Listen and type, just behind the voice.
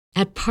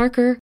At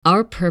Parker,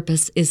 our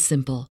purpose is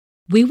simple.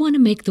 We want to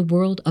make the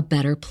world a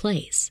better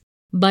place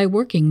by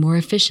working more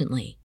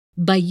efficiently,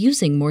 by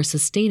using more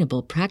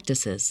sustainable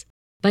practices,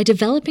 by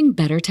developing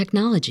better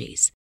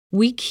technologies.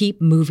 We keep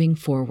moving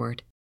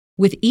forward.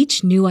 With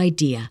each new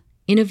idea,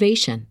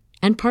 innovation,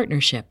 and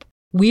partnership,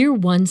 we're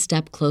one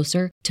step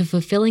closer to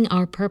fulfilling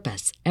our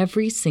purpose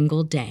every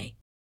single day.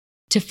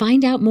 To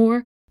find out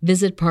more,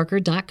 visit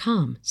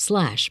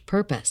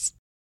parker.com/purpose.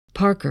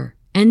 Parker,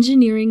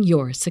 engineering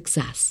your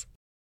success.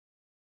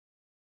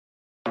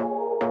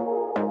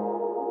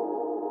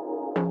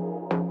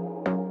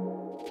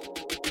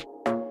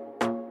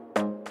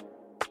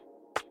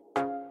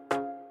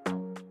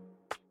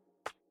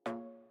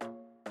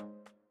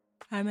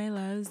 Hi, my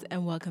loves,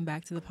 and welcome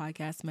back to the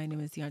podcast. My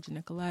name is Deandra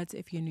Nicolette.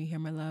 If you're new here,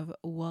 my love,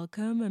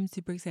 welcome. I'm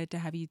super excited to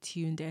have you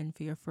tuned in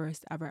for your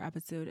first ever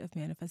episode of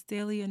Manifest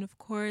Daily. And of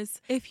course,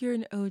 if you're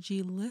an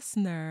OG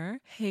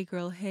listener, hey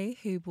girl,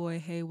 hey boy,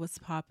 hey, what's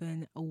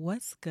poppin'?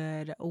 What's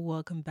good?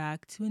 Welcome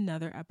back to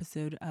another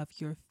episode of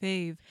your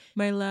fave.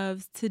 My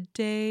loves,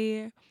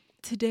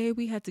 Today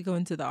we had to go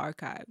into the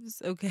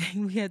archives, okay?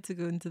 We had to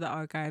go into the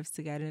archives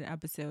to get an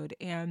episode,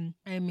 and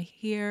I'm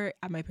here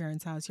at my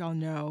parents' house. Y'all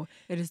know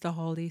it is the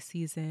holiday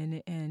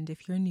season, and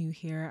if you're new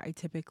here, I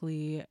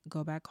typically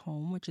go back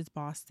home, which is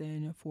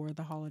Boston, for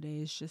the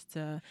holidays, just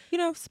to,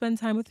 spend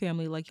time with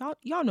family. Like,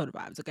 y'all know the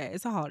vibes, okay?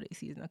 It's a holiday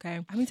season,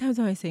 okay? How many times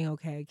am I saying,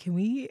 okay,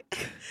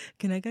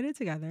 can I get it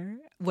together?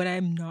 When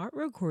I'm not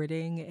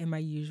recording in my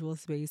usual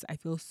space, I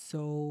feel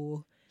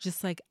so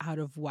just like out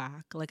of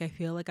whack. Like I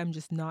feel like I'm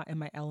just not in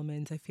my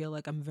element. I feel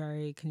like I'm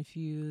very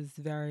confused,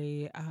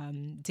 very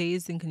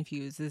dazed and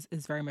confused is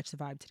very much the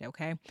vibe today,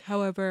 okay?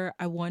 However,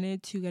 I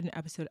wanted to get an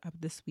episode up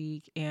this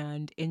week,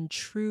 and in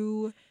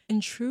true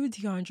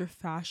Deandra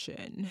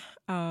fashion,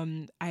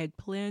 I had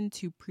planned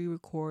to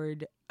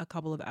pre-record a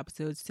couple of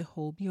episodes to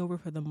hold me over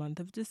for the month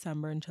of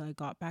December until I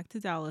got back to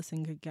Dallas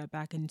and could get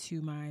back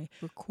into my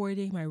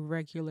recording, my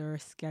regular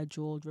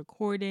scheduled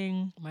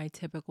recording, my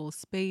typical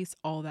space,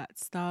 all that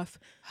stuff.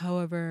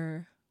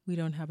 However, we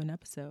don't have an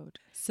episode.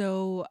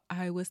 So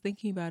I was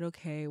thinking about,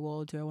 okay,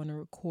 well, do I want to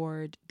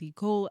record the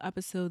goal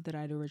episode that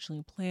I'd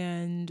originally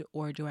planned,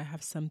 or do I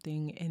have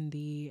something in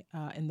the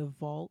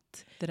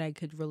vault that I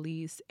could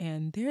release?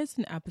 And there's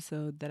an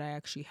episode that I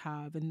actually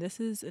have, and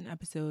this is an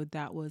episode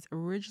that was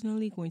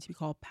originally going to be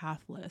called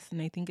Pathless,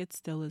 and I think it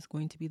still is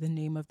going to be the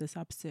name of this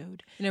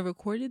episode. And I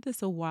recorded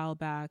this a while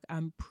back.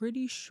 I'm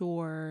pretty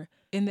sure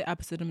in the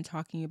episode I'm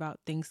talking about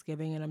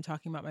Thanksgiving, and I'm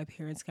talking about my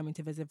parents coming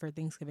to visit for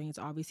Thanksgiving. It's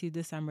obviously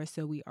December,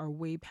 so we are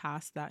way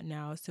past that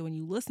now. So when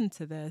you listen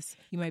to this,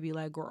 you might be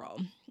like, girl,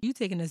 you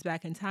taking us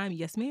back in time?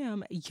 Yes,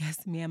 ma'am.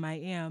 Yes, ma'am, I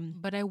am.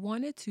 But I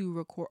wanted to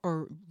record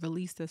or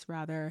release this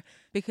rather,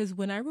 because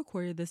when I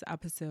recorded this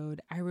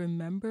episode, I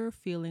remember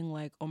feeling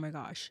like, oh my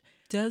gosh,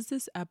 does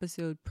this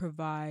episode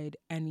provide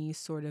any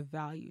sort of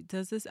value?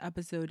 Does this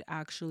episode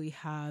actually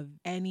have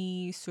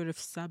any sort of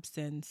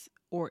substance,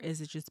 or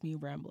is it just me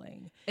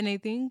rambling? And I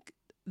think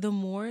the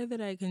more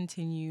that I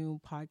continue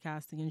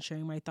podcasting and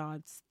sharing my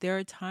thoughts, there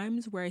are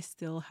times where I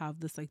still have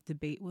this like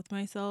debate with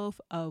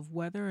myself of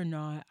whether or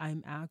not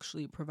I'm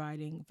actually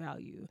providing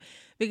value.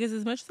 Because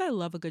as much as I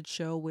love a good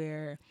show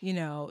where,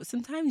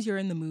 sometimes you're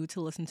in the mood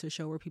to listen to a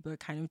show where people are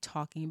kind of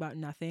talking about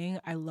nothing.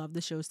 I love the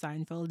show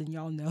Seinfeld, and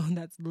y'all know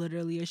that's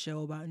literally a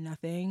show about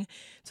nothing.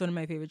 It's one of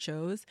my favorite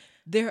shows.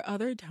 There are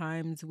other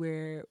times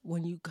where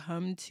when you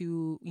come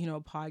to, a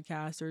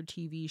podcast or a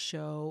TV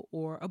show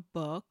or a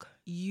book,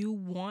 you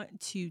want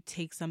to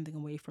take something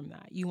away from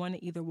that. You want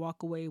to either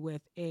walk away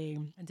with a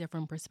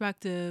different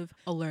perspective,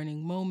 a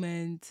learning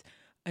moment,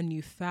 a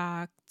new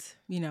fact,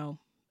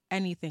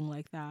 anything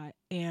like that.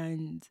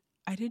 And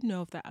I didn't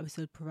know if that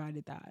episode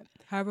provided that.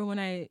 However, when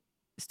I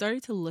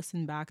started to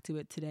listen back to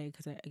it today,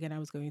 because I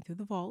was going through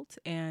the vault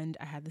and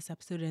I had this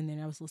episode in there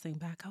and I was listening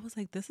back, I was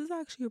like, this is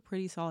actually a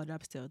pretty solid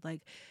episode.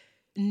 Like,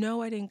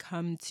 no, I didn't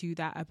come to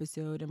that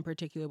episode in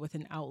particular with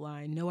an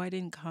outline. No, I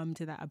didn't come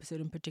to that episode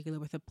in particular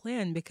with a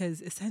plan,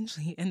 because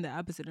essentially in the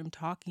episode, I'm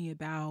talking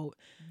about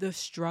the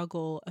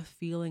struggle of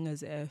feeling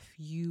as if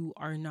you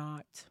are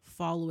not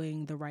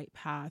following the right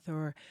path,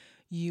 or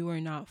you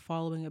are not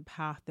following a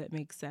path that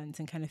makes sense,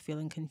 and kind of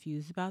feeling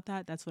confused about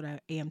that. That's what I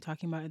am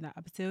talking about in that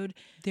episode.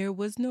 There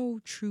was no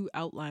true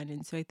outline.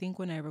 And so I think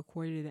when I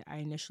recorded it, I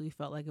initially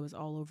felt like it was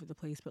all over the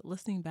place. But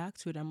listening back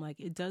to it, I'm like,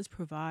 it does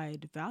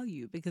provide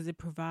value, because it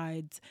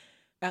provides,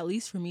 at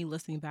least for me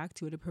listening back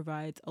to it, it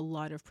provides a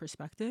lot of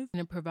perspective,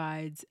 and it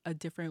provides a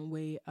different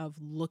way of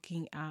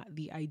looking at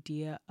the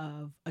idea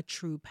of a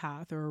true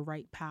path or a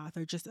right path,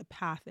 or just a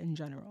path in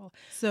general.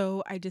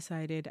 So I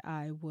decided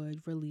I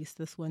would release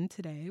this one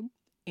today.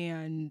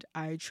 And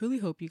I truly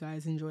hope you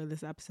guys enjoy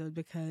this episode,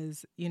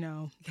 because,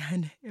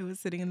 again, it was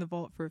sitting in the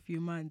vault for a few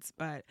months,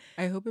 but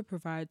I hope it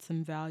provides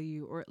some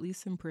value, or at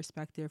least some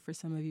perspective for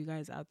some of you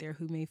guys out there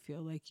who may feel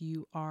like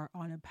you are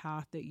on a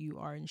path that you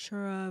are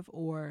unsure of,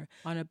 or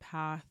on a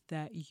path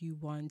that you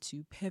want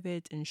to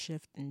pivot and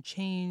shift and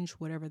change,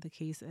 whatever the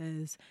case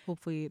is.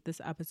 Hopefully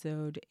this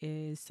episode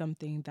is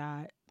something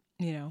that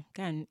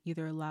again,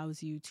 either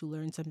allows you to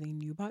learn something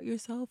new about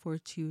yourself or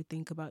to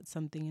think about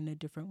something in a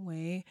different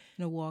way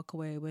and walk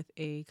away with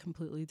a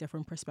completely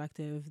different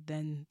perspective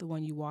than the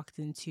one you walked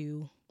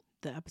into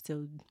the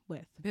episode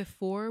with.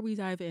 Before we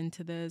dive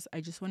into this,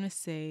 I just want to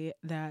say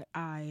that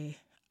I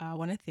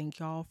want to thank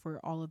y'all for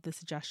all of the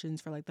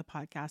suggestions for like the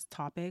podcast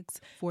topics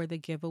for the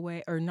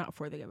giveaway, or not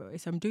for the giveaway.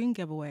 So I'm doing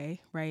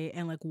giveaway, right?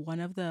 And like one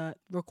of the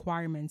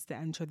requirements to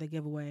enter the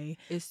giveaway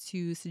is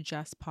to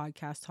suggest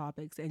podcast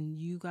topics. And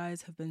you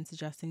guys have been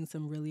suggesting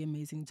some really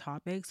amazing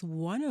topics,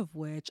 one of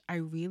which I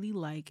really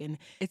like. And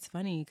it's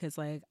funny because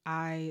like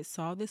I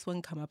saw this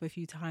one come up a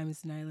few times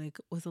and I like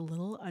was a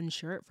little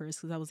unsure at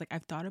first because I was like,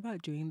 I've thought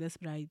about doing this,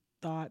 but I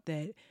thought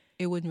that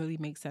it wouldn't really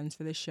make sense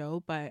for the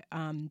show, but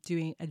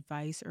doing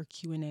advice or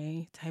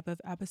Q&A type of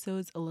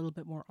episodes a little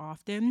bit more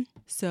often.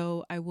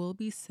 So I will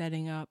be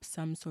setting up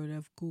some sort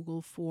of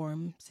Google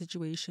form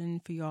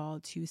situation for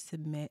y'all to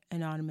submit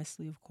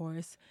anonymously, of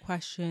course,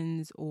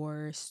 questions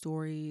or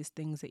stories,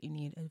 things that you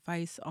need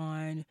advice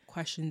on,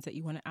 questions that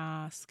you want to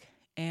ask,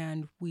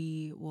 and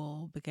we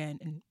will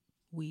begin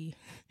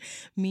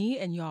me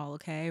and y'all,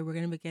 okay? We're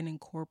going to begin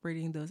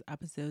incorporating those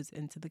episodes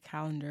into the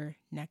calendar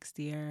next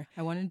year.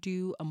 I want to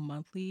do a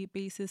monthly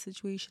basis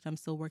situation. I'm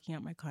still working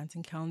out my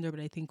content calendar, but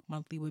I think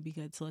monthly would be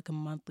good. So like a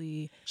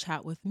monthly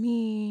chat with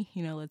me,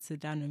 let's sit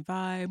down and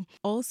vibe.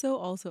 Also,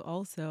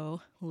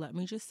 let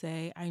me just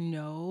say, I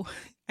know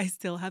I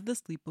still have the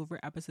sleepover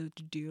episode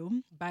to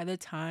do. By the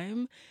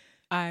time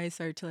I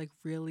started to like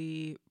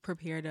really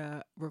prepare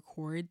to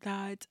record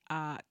that,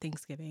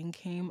 Thanksgiving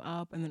came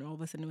up, and then all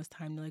of a sudden it was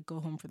time to like go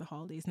home for the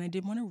holidays. And I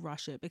didn't want to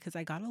rush it because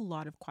I got a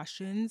lot of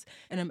questions,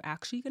 and I'm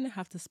actually going to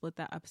have to split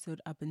that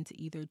episode up into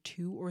either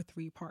 2 or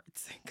 3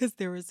 parts because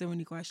there were so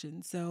many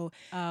questions. So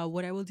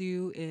what I will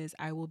do is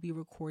I will be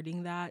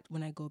recording that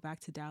when I go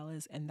back to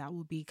Dallas, and that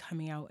will be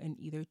coming out in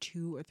either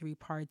 2 or 3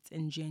 parts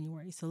in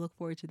January. So look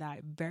forward to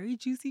that. Very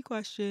juicy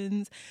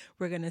questions.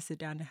 We're going to sit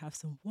down and have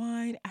some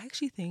wine. I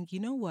actually think, you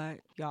know what?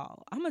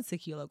 Y'all, I'm a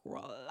tequila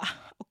girl,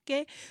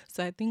 okay?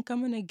 So I think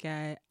I'm gonna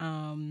get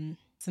some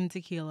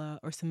tequila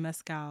or some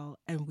mezcal,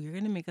 and we're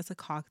gonna make us a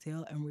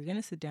cocktail, and we're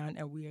gonna sit down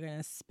and we're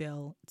gonna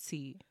spill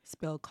tea,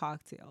 spill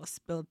cocktail,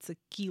 spill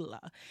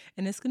tequila,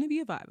 and it's gonna be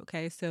a vibe,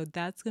 okay? So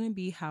that's gonna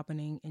be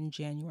happening in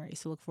January.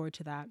 So look forward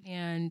to that.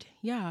 And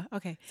yeah,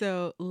 okay.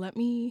 So let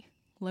me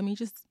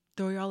just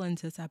throw y'all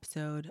into this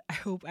episode. I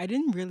hope I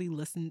didn't really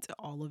listen to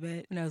all of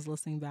it, and I was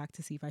listening back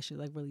to see if I should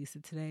like release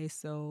it today.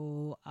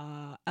 So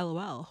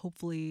LOL.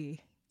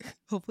 Hopefully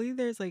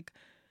there's like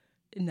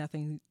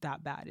nothing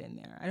that bad in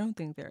there. I don't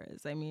think there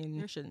is. I mean,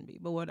 there shouldn't be,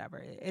 but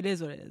whatever. It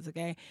is what it is,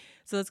 okay?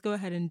 So let's go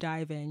ahead and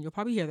dive in. You'll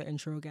probably hear the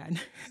intro again.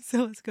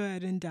 So let's go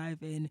ahead and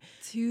dive in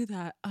to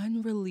that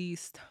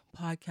unreleased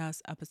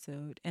podcast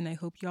episode. And I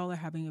hope y'all are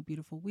having a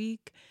beautiful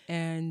week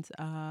and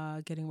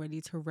getting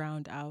ready to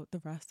round out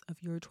the rest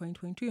of your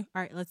 2022. All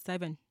right, let's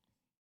dive in.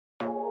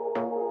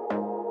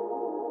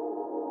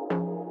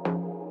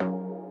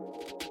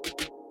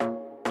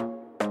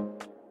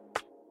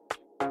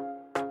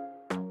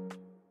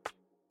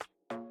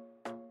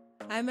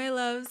 Hi, my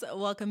loves.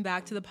 Welcome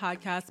back to the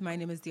podcast. My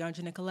name is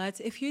Deandra Nicolette.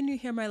 If you're new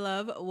here, my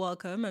love,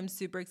 welcome. I'm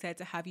super excited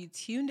to have you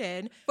tuned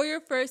in for your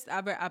first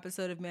ever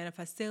episode of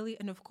Manifest Daily.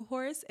 And of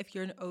course, if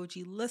you're an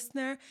OG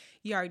listener,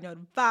 you already know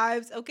the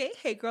vibes. Okay,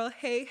 hey girl,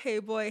 hey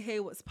boy, hey,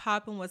 what's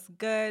poppin', what's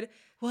good?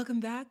 Welcome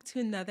back to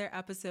another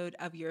episode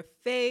of your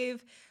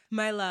fave.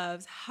 My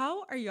loves,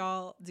 how are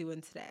y'all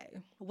doing today?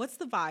 What's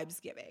the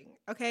vibes giving?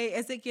 Okay,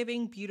 is it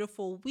giving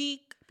beautiful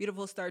week,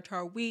 beautiful start to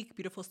our week,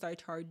 beautiful start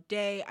to our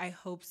day? I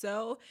hope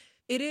so.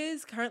 It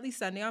is currently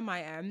Sunday on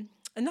my end.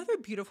 Another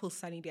beautiful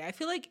sunny day. I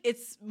feel like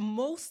it's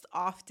most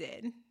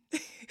often.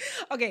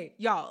 Okay,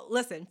 y'all,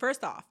 listen,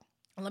 first off,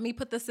 let me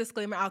put this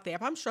disclaimer out there.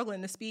 If I'm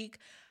struggling to speak,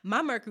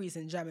 my Mercury's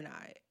in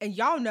Gemini. And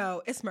y'all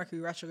know it's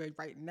Mercury retrograde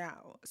right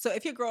now. So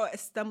if your girl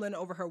is stumbling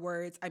over her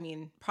words, I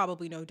mean,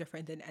 probably no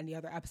different than any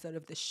other episode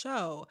of the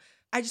show.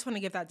 I just want to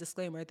give that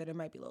disclaimer that it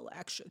might be a little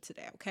extra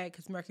today, okay?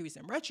 Because Mercury's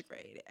in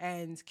retrograde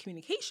and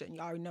communication,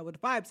 y'all already know what the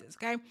vibes is,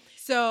 okay?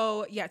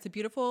 So yeah, it's a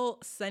beautiful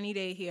sunny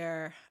day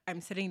here.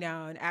 I'm sitting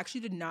down. I actually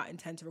did not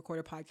intend to record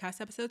a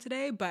podcast episode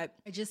today, but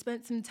I just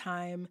spent some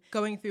time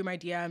going through my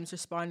DMs,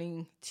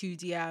 responding to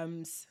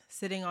DMs,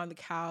 sitting on the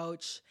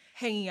couch,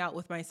 hanging out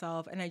with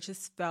myself, and I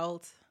just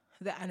felt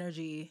the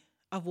energy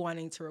of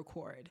wanting to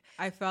record.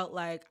 I felt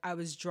like I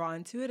was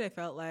drawn to it. I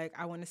felt like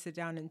I want to sit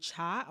down and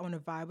chat. I want to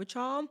vibe with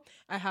y'all.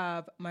 I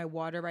have my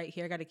water right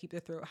here. I got to keep the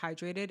throat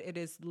hydrated. It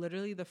is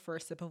literally the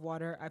first sip of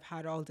water I've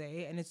had all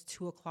day, and it's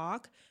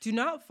 2:00. Do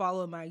not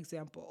follow my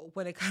example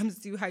when it comes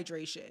to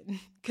hydration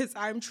because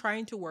I'm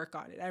trying to work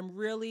on it.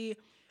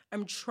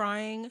 I'm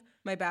trying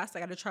my best. I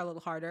got to try a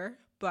little harder,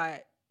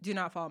 but do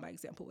not follow my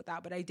example with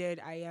that. But I did.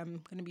 I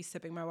am going to be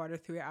sipping my water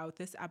throughout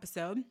this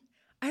episode.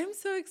 I am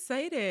so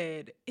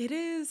excited. It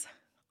is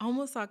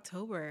almost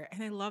October,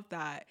 and I love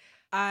that.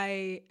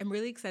 I am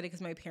really excited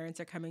because my parents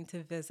are coming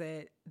to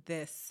visit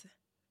this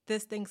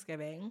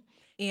Thanksgiving,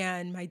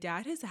 and my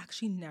dad has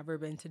actually never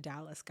been to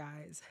Dallas,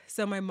 guys.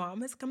 So my mom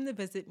has come to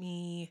visit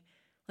me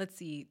let's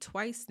see,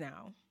 twice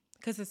now.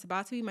 Because it's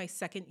about to be my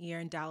second year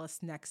in Dallas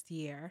next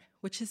year,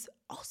 which is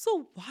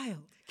also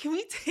wild. Can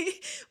we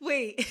take,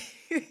 wait,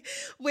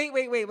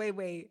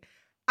 wait.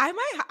 I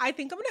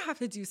think I'm going to have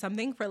to do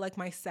something for like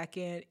my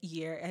second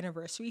year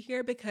anniversary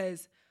here,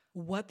 because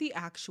what the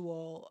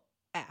actual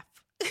F?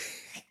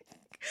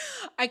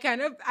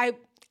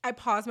 I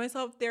paused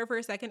myself there for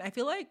a second. I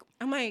feel like,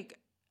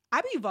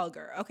 I be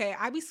vulgar, okay?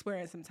 I be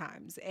swearing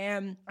sometimes,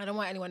 and I don't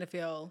want anyone to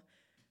feel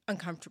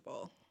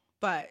uncomfortable.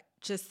 But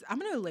just, I'm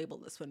going to label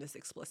this one as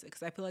explicit,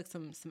 because I feel like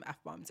some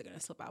F-bombs are going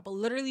to slip out. But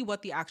literally,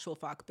 what the actual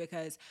fuck?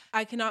 Because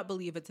I cannot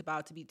believe it's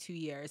about to be 2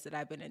 years that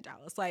I've been in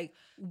Dallas. Like,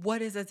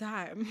 what is a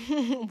time?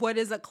 What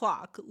is a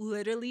clock?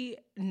 Literally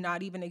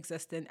not even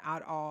existent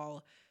at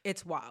all.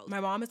 It's wild.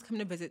 My mom has come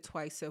to visit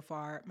twice so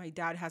far. My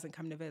dad hasn't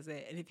come to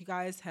visit. And if you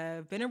guys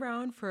have been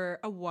around for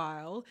a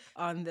while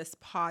on this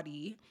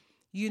potty,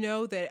 you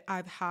know that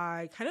I've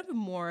had kind of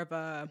more of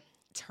a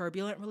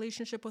turbulent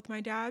relationship with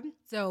my dad.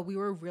 So we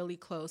were really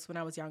close when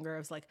I was younger. I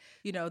was like,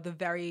 you know, the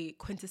very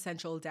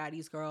quintessential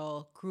daddy's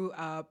girl. Grew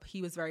up.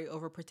 He was very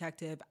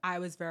overprotective. I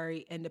was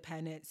very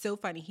independent. So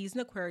funny. He's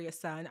an Aquarius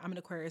sun. I'm an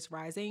Aquarius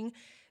rising.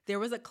 There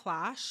was a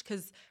clash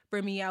because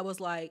for me, I was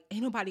like,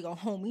 ain't nobody gonna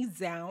hold me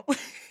down.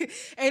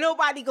 Ain't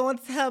nobody gonna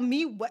tell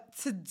me what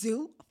to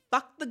do.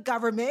 Fuck the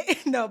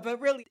government. No,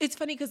 but really, it's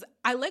funny because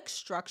I like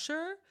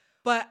structure,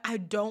 but I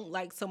don't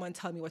like someone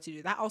telling me what to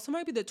do. That also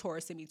might be the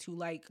Taurus in me too.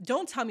 Like,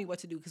 don't tell me what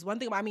to do. Because one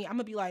thing about me, I'm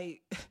gonna be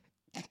like,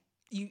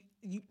 you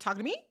talking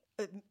to me?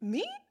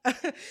 Me?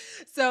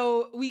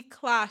 So we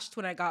clashed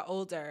when I got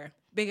older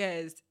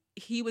because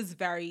he was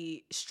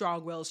very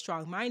strong-willed,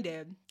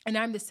 strong-minded, and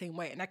I'm the same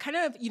way. And I kind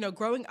of, you know,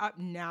 growing up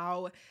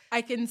now,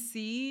 I can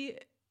see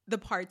the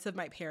parts of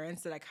my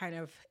parents that I kind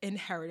of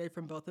inherited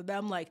from both of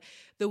them. Like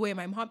the way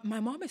my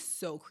mom is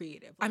so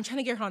creative. I'm trying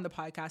to get her on the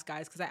podcast,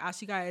 guys, because I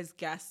asked you guys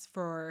guests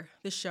for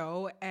the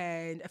show,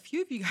 and a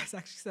few of you guys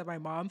actually said my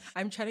mom.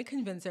 I'm trying to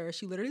convince her.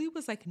 She literally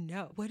was like,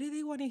 no, what do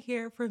they want to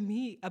hear from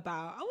me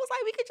about? I was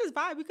like, we could just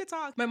vibe, we could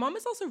talk. My mom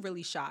is also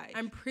really shy.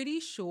 I'm pretty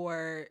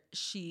sure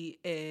she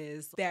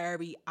is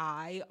very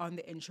I on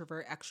the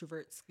introvert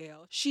extrovert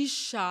scale. She's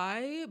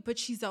shy, but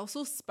she's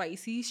also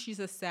spicy. She's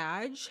a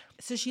Sag.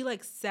 So she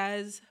like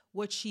says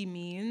what she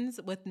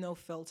means with no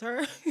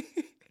filter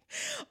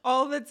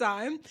all the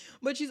time,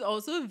 but she's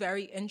also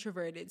very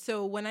introverted.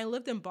 So when I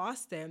lived in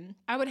Boston,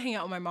 I would hang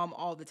out with my mom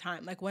all the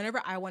time. Like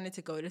whenever I wanted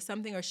to go to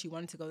something or she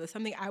wanted to go to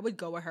something, I would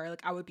go with her.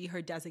 Like I would be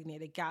her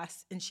designated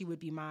guest and she would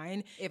be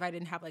mine. If I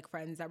didn't have like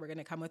friends that were going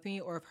to come with me,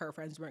 or if her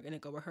friends weren't going to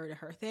go with her to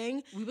her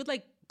thing, we would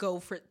like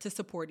go to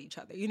support each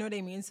other. You know what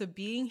I mean? So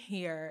being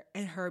here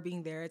and her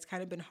being there, it's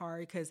kind of been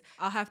hard because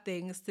I'll have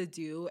things to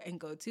do and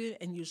go to,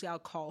 and usually I'll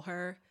call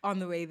her on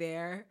the way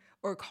there,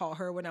 or call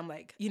her when I'm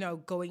like, you know,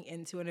 going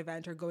into an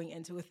event or going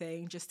into a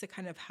thing, just to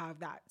kind of have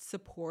that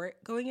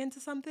support going into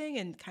something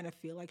and kind of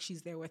feel like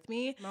she's there with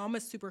me. My mom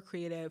is super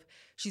creative.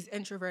 She's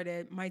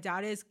introverted. My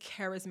dad is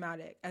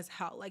charismatic as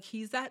hell. Like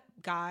he's that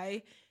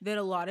guy that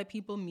a lot of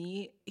people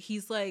meet.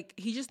 He's like,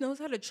 he just knows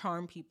how to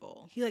charm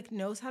people. He like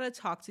knows how to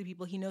talk to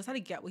people. He knows how to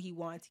get what he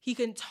wants. He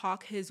can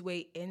talk his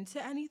way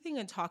into anything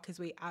and talk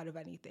his way out of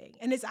anything.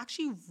 And it's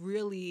actually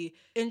really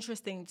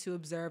interesting to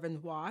observe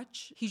and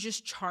watch. He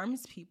just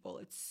charms people.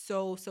 It's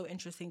so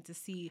interesting to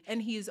see.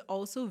 And he's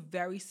also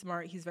very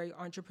smart. He's very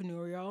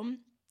entrepreneurial.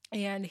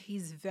 And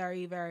he's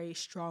very, very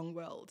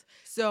strong-willed.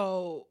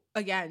 So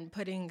again,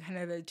 putting kind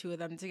of the two of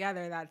them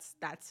together,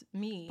 that's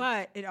me.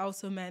 But it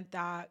also meant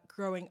that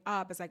growing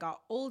up, as I got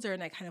older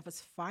and I kind of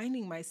was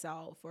finding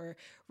myself, or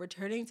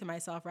returning to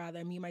myself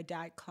rather, me and my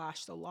dad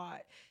clashed a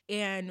lot.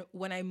 And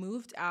when I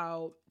moved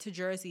out to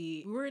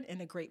Jersey, we weren't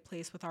in a great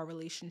place with our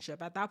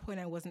relationship. At that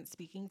point, I wasn't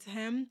speaking to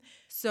him.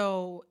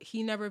 So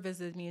he never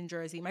visited me in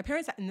Jersey.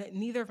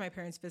 Neither of my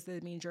parents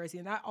visited me in Jersey.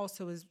 And that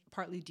also was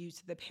partly due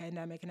to the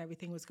pandemic and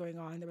everything was going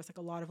on. There was like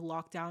a lot of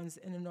lockdowns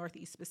in the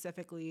Northeast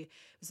specifically. It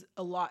was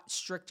a lot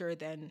stricter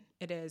than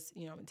it is,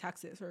 you know, in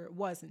Texas, or it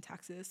was in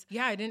Texas.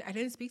 Yeah, I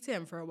didn't speak to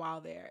him for a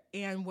while there.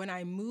 And when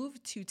I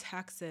moved to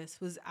Texas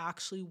was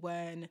actually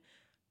when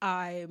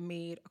I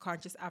made a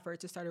conscious effort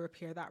to start to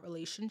repair that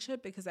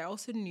relationship, because I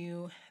also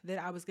knew that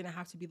I was going to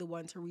have to be the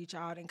one to reach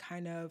out and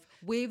kind of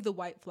wave the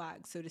white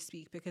flag, so to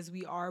speak, because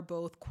we are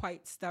both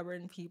quite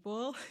stubborn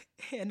people.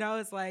 And I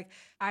was like,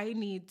 I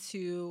need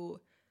to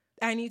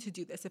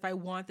do this. If I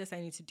want this, I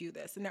need to do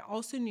this. And I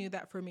also knew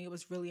that for me, it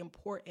was really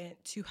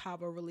important to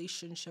have a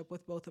relationship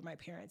with both of my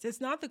parents. It's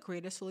not the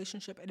greatest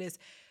relationship. It is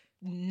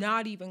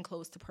not even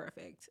close to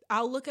perfect.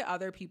 I'll look at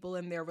other people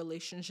and their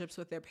relationships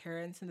with their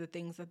parents and the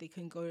things that they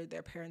can go to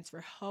their parents for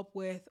help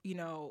with, you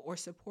know, or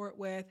support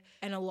with.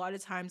 And a lot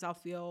of times I'll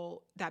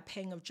feel that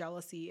pang of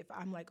jealousy if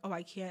I'm like, oh,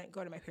 I can't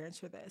go to my parents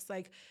for this.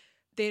 Like,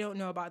 they don't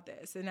know about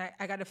this. And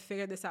I got to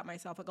figure this out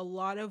myself. Like a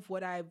lot of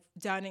what I've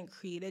done and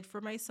created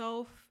for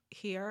myself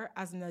here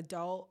as an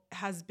adult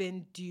has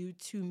been due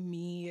to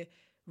me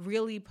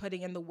really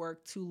putting in the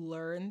work to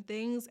learn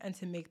things and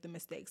to make the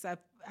mistakes.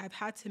 I've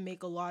had to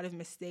make a lot of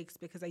mistakes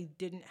because I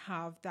didn't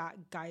have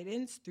that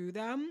guidance through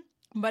them.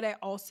 But I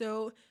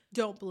also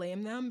don't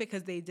blame them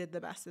because they did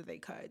the best that they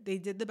could. They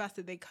did the best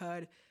that they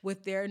could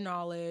with their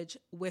knowledge,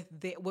 with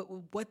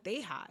what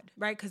they had,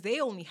 right? Because they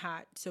only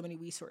had so many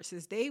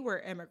resources. They were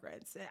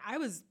immigrants. I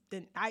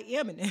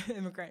am an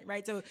immigrant,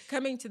 right? So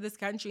coming to this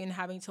country and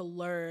having to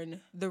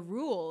learn the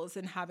rules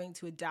and having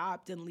to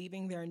adapt and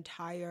leaving their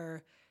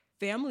entire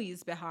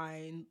families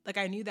behind, like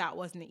I knew that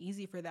wasn't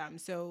easy for them.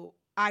 So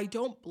I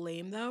don't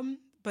blame them.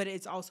 But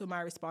it's also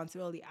my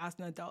responsibility as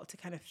an adult to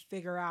kind of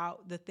figure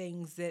out the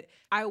things that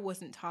I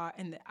wasn't taught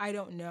and that I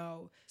don't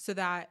know, so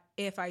that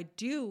if I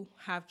do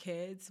have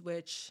kids,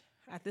 which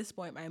at this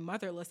point my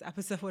motherless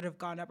episode would have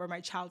gone up or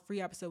my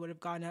child-free episode would have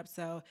gone up.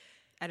 So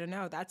I don't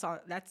know, that's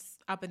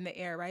up in the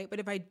air, right? But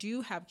if I do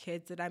have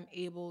kids, that I'm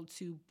able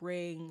to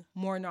bring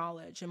more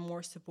knowledge and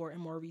more support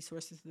and more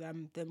resources to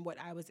them than what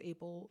I was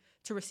able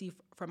to receive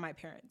from my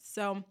parents.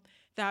 So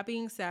that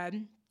being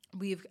said,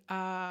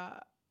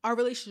 our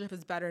relationship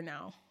is better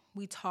now.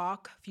 We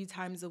talk a few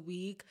times a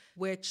week,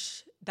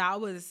 which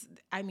that was,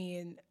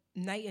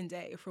 night and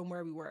day from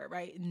where we were,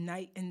 right?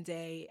 Night and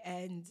day.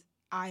 And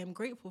I am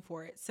grateful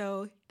for it.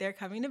 So they're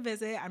coming to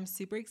visit. I'm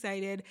super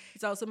excited.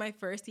 It's also my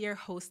first year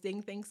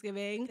hosting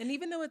Thanksgiving. And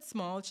even though it's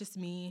small, it's just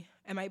me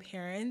and my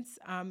parents.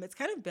 It's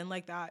kind of been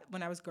like that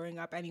when I was growing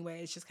up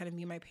anyway. It's just kind of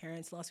me and my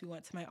parents, unless we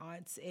went to my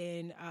aunt's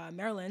in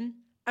Maryland.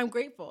 I'm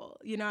grateful.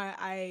 You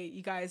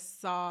guys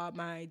saw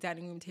my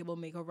dining room table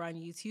makeover on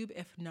YouTube.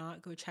 If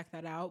not, go check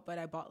that out. But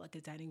I bought like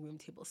a dining room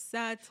table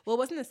set. Well, it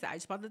wasn't a set. I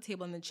just bought the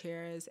table and the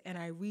chairs, and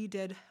I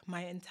redid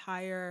my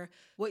entire,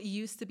 what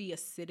used to be a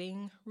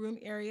sitting room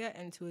area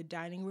into a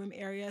dining room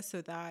area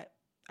so that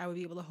I would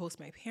be able to host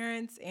my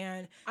parents.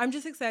 And I'm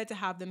just excited to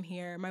have them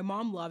here. My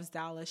mom loves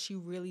Dallas. She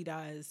really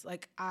does.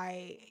 Like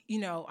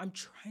I'm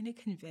trying to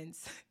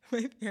convince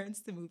my parents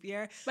to move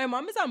here. My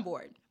mom is on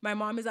board.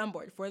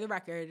 For the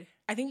record.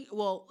 I think,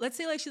 let's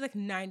say like she's like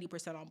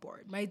 90% on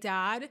board. My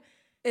dad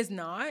is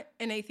not.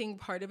 And I think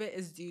part of it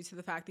is due to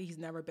the fact that he's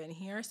never been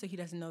here, so he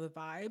doesn't know the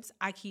vibes.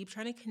 I keep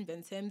trying to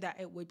convince him that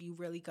it would be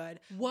really good.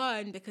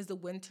 One, because the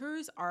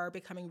winters are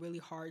becoming really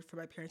hard for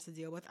my parents to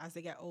deal with as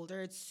they get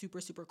older. It's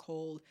super, super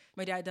cold.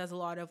 My dad does a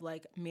lot of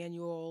like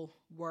manual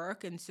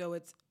work, and so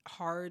it's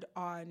hard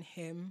on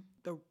him,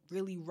 the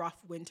really rough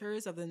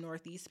winters of the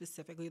Northeast,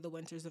 specifically the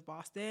winters of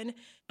Boston.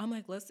 I'm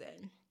like,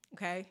 listen,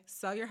 okay,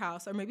 sell your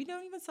house, or maybe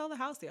don't even sell the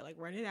house there, like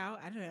rent it out.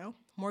 I don't know.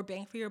 More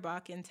bang for your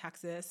buck in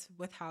Texas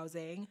with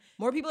housing.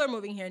 More people are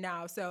moving here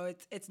now, so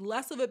it's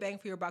less of a bang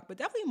for your buck, but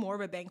definitely more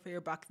of a bang for your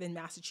buck than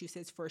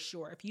Massachusetts for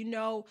sure. If you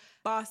know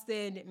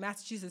Boston,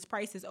 Massachusetts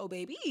prices, oh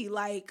baby,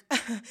 like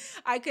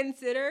I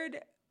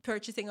considered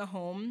purchasing a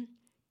home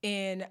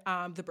in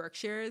the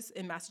Berkshires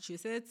in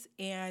Massachusetts,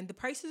 and the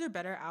prices are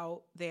better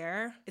out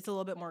there. It's a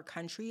little bit more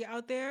country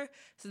out there,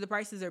 so the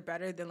prices are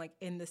better than like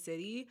in the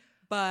city.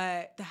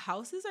 But the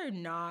houses are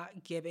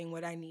not giving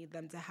what I need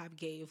them to have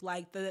gave.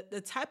 Like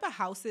the type of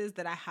houses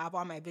that I have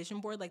on my vision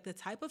board, like the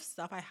type of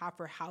stuff I have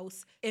for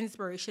house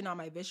inspiration on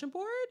my vision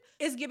board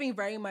is giving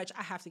very much,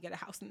 I have to get a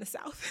house in the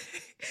South.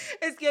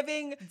 It's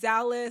giving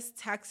Dallas,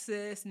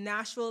 Texas,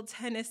 Nashville,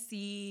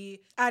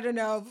 Tennessee, I don't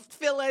know,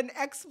 fill in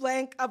X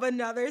blank of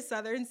another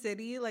southern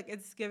city. Like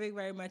it's giving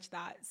very much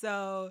that.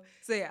 So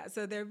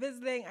they're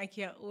visiting. I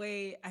can't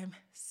wait. I'm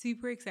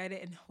super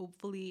excited, and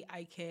hopefully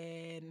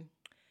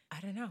I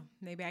don't know,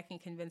 maybe I can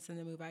convince them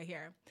to move out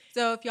here.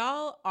 So if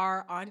y'all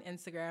are on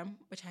Instagram,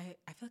 which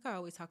I feel like I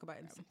always talk about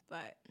Instagram,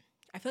 but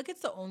I feel like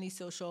it's the only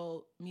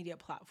social media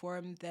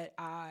platform that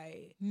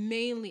I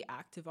mainly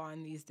active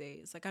on these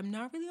days. Like I'm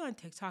not really on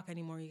TikTok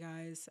anymore, you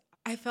guys.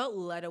 I felt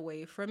led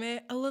away from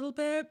it a little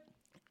bit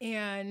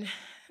and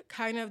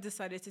kind of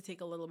decided to take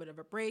a little bit of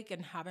a break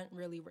and haven't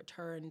really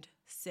returned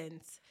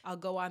since. I'll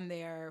go on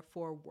there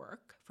for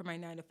work, for my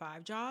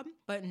 9-to-5 job,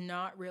 but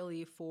not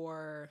really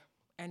for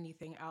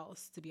anything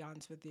else, to be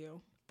honest with you.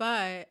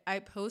 But I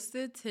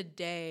posted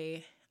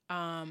today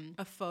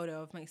a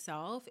photo of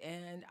myself,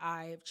 and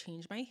I've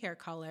changed my hair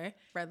color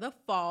for the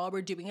fall.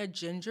 We're doing a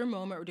ginger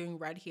moment. We're doing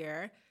red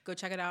hair. Go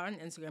check it out on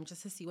Instagram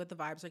just to see what the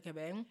vibes are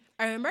giving.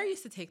 I remember I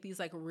used to take these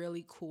like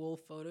really cool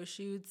photo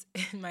shoots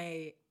in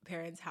my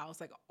parents' house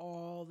like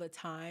all the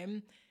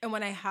time. And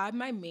when I had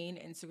my main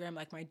Instagram,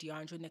 like my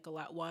DeAndre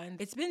Nicolette one,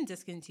 it's been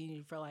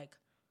discontinued for like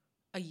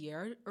a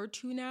year or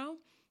two now.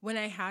 When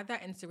I had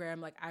that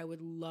Instagram, like I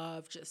would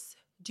love just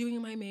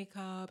doing my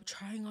makeup,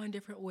 trying on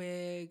different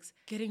wigs,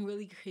 getting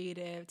really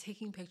creative,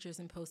 taking pictures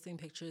and posting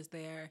pictures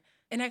there.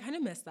 And I kind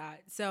of miss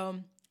that. So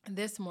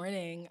this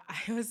morning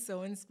I was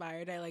so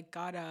inspired. I like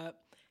got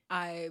up,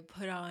 I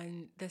put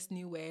on this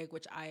new wig,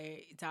 which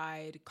I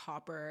dyed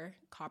copper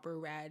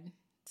red.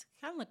 It's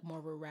kind of like more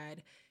of a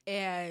red,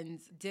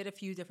 and did a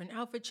few different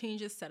outfit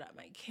changes, set up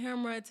my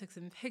camera, took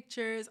some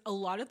pictures. A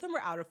lot of them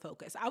were out of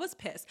focus. I was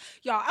pissed.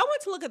 Y'all, I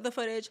went to look at the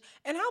footage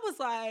and I was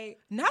like,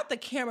 not the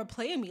camera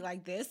playing me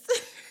like this.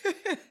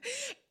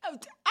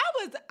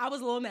 I was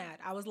a little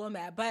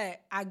mad,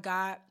 but I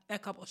got a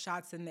couple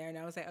shots in there and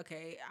I was like,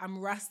 okay, I'm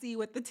rusty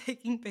with the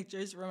taking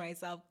pictures for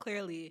myself,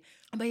 clearly.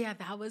 But yeah,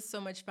 that was so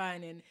much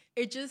fun, and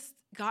it just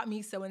got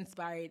me so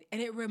inspired.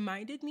 And it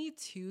reminded me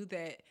too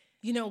that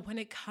when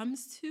it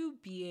comes to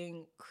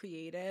being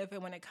creative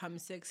and when it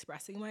comes to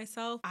expressing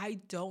myself, I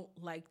don't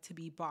like to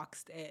be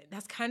boxed in.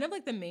 That's kind of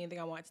like the main thing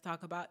I want to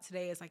talk about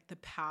today is like the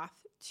path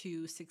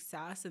to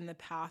success and the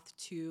path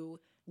to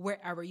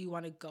wherever you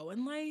want to go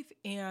in life.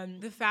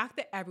 And the fact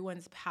that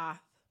everyone's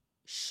path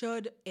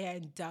should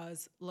and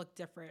does look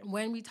different.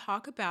 When we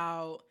talk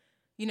about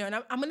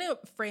and I'm going to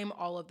frame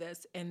all of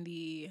this in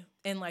the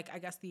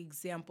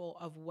example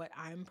of what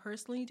I'm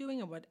personally doing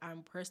and what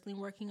I'm personally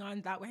working on.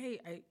 That way,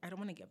 I don't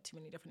want to give too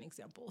many different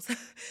examples.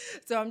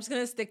 So I'm just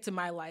going to stick to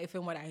my life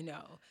and what I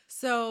know.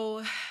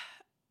 So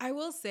I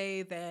will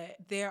say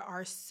that there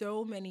are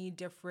so many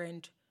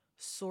different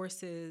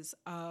sources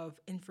of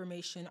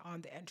information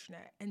on the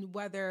internet. And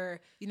whether,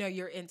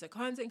 you're into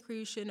content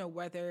creation or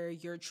whether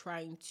you're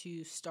trying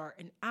to start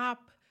an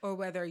app, or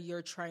whether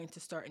you're trying to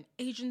start an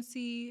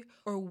agency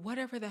or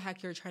whatever the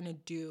heck you're trying to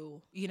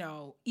do,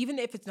 even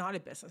if it's not a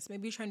business,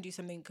 maybe you're trying to do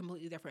something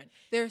completely different.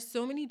 There are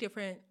so many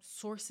different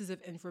sources of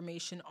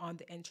information on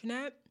the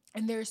internet,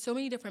 and there are so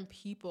many different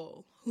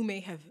people who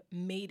may have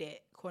made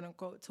it, quote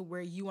unquote, to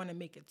where you want to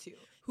make it to,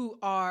 who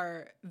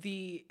are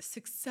the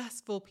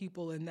successful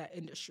people in that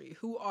industry,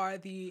 who are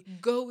the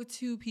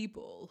go-to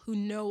people who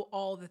know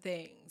all the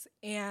things.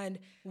 And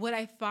what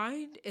I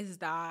find is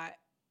that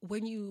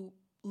when you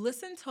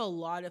listen to a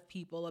lot of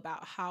people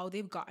about how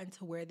they've gotten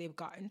to where they've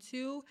gotten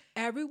to,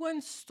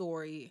 everyone's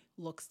story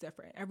looks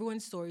different.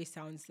 Everyone's story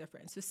sounds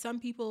different. So some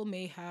people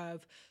may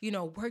have,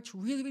 worked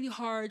really, really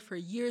hard for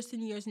years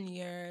and years and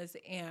years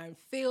and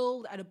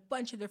failed at a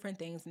bunch of different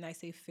things. And I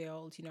say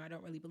failed, I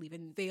don't really believe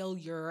in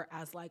failure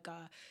as like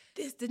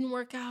this didn't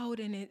work out.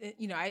 And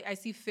I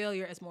see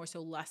failure as more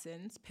so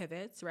lessons,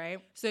 pivots, right?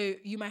 So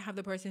you might have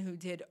the person who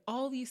did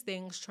all these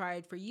things,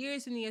 tried for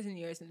years and years and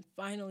years, and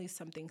finally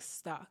something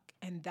stuck.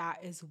 And that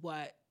is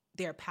what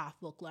their path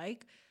looked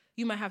like.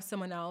 You might have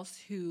someone else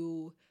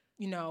who,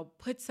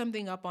 put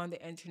something up on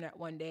the internet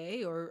one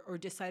day or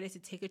decided to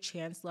take a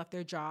chance, left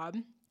their job,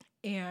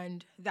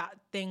 and that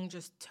thing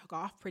just took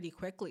off pretty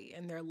quickly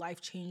and their life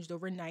changed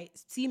overnight,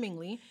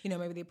 seemingly.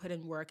 Maybe they put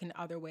in work in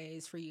other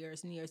ways for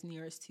years and years and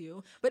years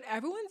too. But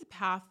everyone's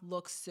path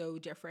looks so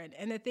different.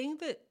 And the thing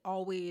that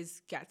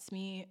always gets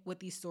me with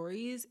these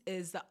stories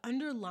is the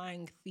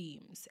underlying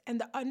themes.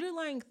 And the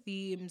underlying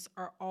themes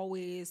are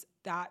always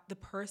that the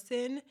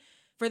person,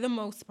 for the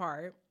most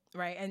part,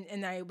 right?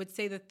 And I would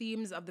say the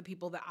themes of the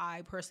people that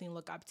I personally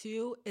look up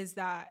to is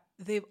that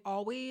they've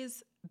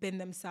always been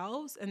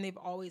themselves and they've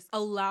always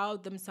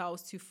allowed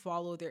themselves to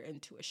follow their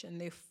intuition.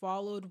 They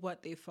followed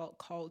what they felt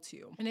called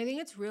to. And I think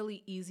it's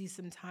really easy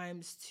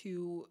sometimes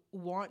to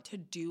want to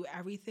do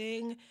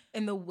everything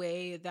in the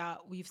way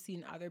that we've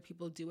seen other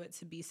people do it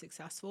to be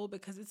successful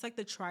because it's like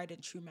the tried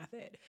and true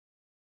method.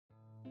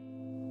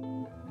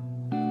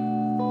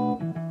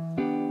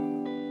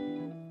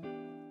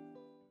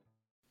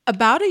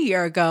 About a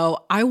year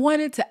ago, I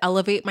wanted to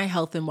elevate my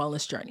health and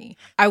wellness journey.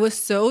 I was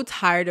so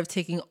tired of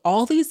taking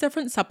all these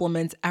different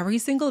supplements every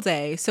single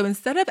day, so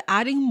instead of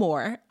adding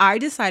more, I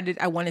decided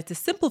I wanted to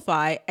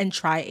simplify and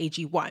try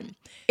AG1.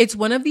 It's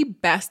one of the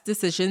best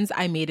decisions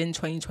I made in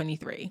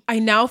 2023. I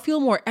now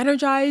feel more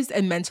energized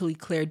and mentally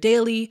clear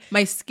daily.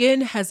 My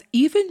skin has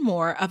even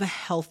more of a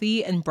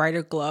healthy and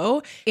brighter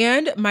glow,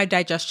 and my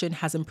digestion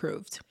has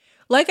improved.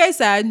 Like I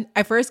said,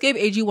 I first gave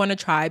AG1 a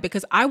try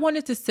because I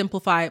wanted to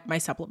simplify my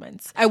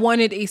supplements. I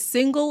wanted a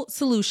single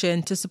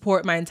solution to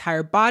support my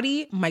entire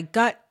body, my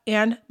gut,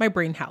 and my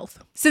brain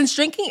health. Since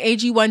drinking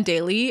AG1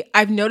 daily,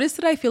 I've noticed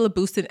that I feel a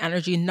boost in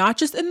energy, not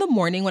just in the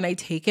morning when I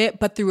take it,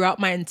 but throughout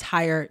my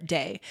entire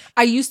day.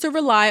 I used to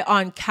rely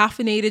on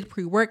caffeinated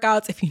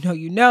pre-workouts, if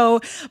you know,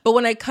 but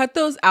when I cut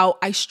those out,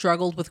 I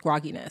struggled with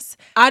grogginess.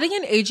 Adding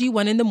an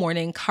AG1 in the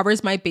morning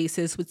covers my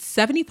bases with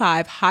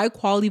 75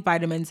 high-quality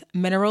vitamins,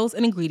 minerals,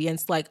 and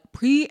ingredients like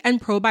pre- and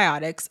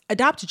probiotics,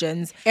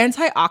 adaptogens,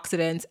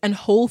 antioxidants, and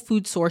whole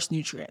food source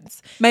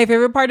nutrients. My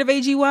favorite part of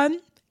AG1?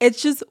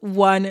 It's just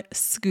one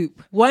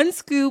scoop. One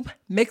scoop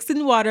mixed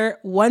in water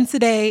once a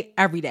day,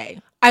 every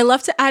day. I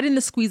love to add in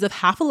a squeeze of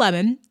half a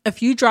lemon, a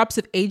few drops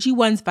of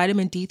AG1's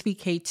vitamin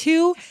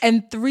D3K2,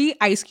 and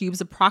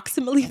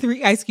approximately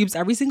 3 ice cubes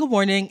every single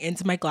morning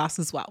into my glass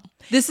as well.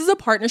 This is a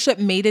partnership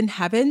made in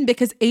heaven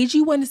because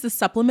AG1 is the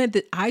supplement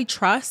that I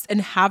trust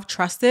and have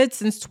trusted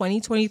since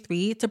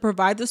 2023 to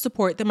provide the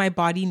support that my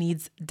body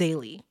needs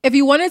daily. If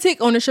you want to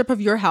take ownership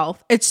of your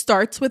health, it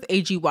starts with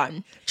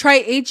AG1.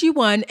 Try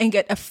AG1 and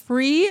get a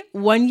free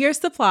 1-year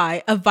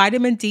supply of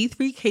vitamin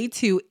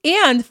D3K2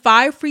 and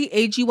 5 free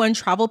AG1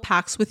 travel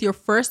packs with your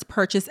first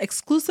purchase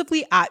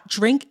exclusively at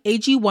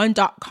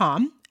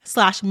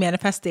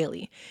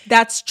drinkag1.com/manifestdaily.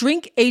 That's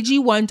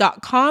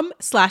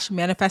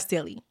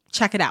drinkag1.com/manifestdaily.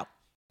 Check it out.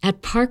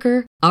 At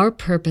Parker, our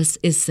purpose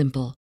is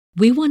simple.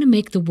 We want to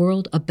make the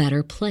world a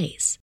better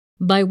place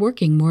by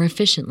working more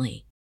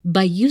efficiently,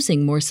 by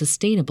using more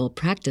sustainable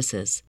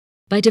practices,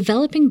 by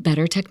developing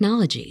better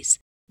technologies.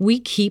 We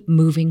keep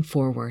moving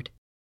forward.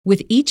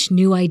 With each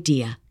new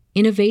idea,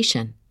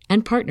 innovation,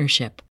 and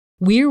partnership,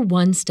 we're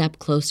one step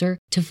closer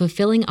to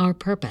fulfilling our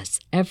purpose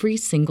every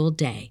single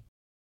day.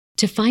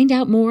 To find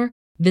out more,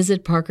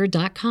 Visit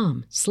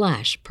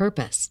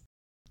parker.com/purpose.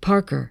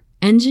 Parker,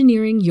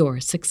 engineering your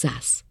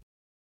success.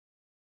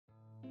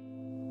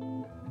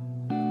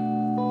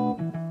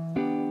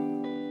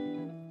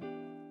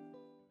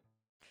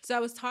 So I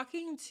was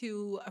talking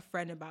to a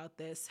friend about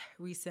this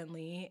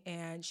recently,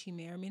 and she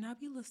may or may not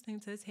be listening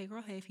to this. Hey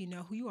girl, hey, if you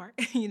know who you are,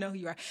 you know who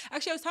you are.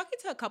 Actually, I was talking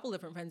to a couple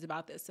different friends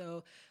about this.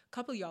 So a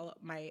couple of y'all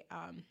might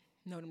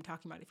know what I'm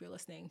talking about if you're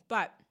listening.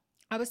 But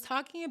I was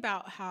talking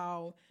about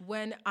how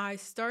when I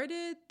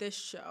started this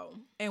show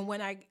and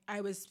when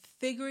I was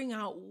figuring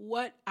out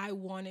what I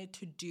wanted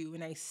to do,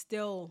 and I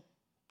still,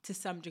 to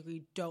some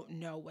degree, don't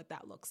know what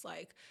that looks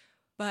like.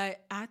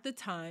 But at the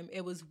time,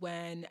 it was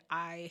when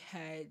I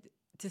had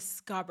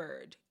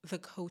discovered the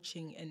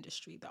coaching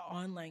industry, the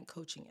online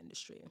coaching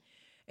industry.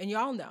 And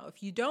y'all know,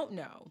 if you don't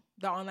know,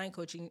 the online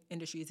coaching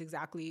industry is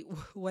exactly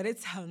what it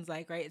sounds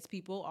like, right? It's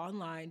people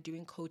online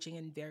doing coaching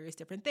in various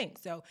different things.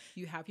 So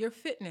you have your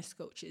fitness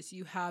coaches,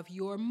 you have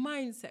your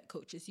mindset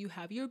coaches, you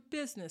have your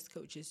business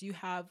coaches, you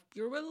have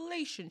your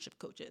relationship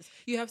coaches.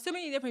 You have so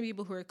many different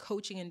people who are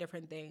coaching in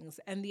different things.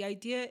 And the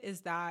idea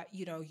is that,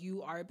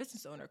 you are a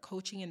business owner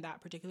coaching in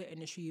that particular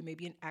industry. You may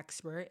be an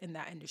expert in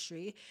that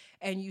industry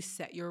and you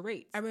set your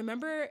rates. I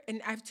remember,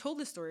 and I've told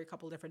this story a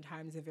couple different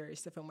times in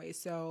various different ways.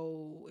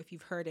 So if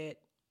you've heard it,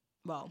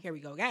 well, here we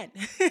go again.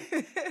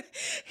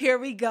 Here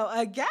we go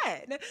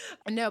again.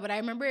 No, but I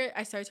remember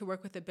I started to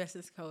work with a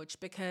business coach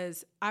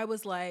because I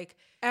was like,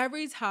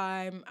 every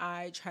time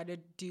I try to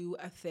do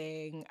a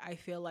thing, I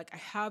feel like I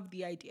have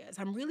the ideas.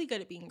 I'm really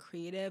good at being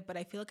creative, but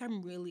I feel like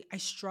I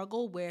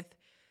struggle with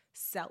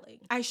selling.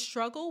 I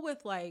struggle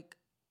with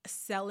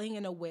selling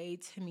in a way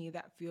to me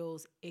that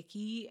feels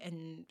icky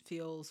and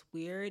feels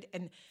weird.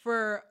 And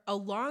for a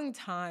long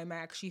time, I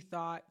actually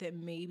thought that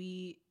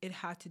maybe it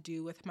had to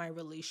do with my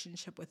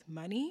relationship with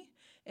money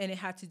and it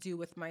had to do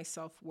with my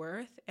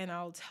self-worth. And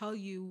I'll tell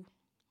you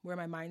where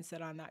my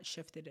mindset on that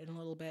shifted in a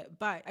little bit.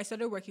 But I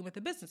started working with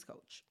a business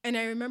coach. And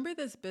I remember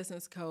this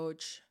business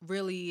coach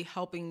really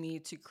helping me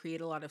to create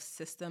a lot of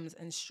systems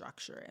and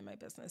structure in my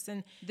business.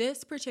 And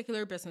this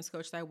particular business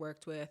coach that I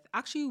worked with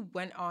actually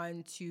went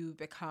on to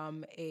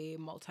become a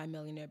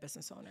multimillionaire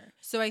business owner.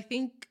 So I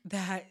think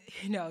that,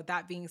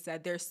 that being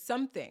said, there's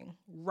something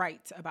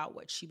right about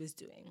what she was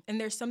doing. And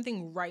there's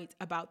something right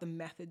about the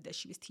method that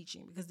she was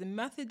teaching, because the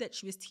method that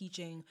she was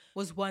teaching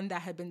was one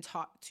that had been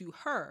taught to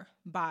her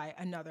by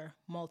another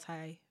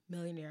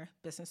multi-millionaire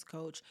business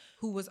coach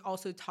who was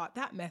also taught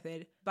that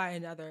method by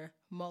another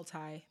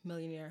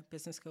multi-millionaire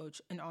business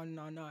coach, and on and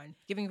on and on.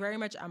 Giving very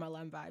much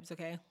MLM vibes,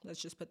 okay? Let's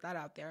just put that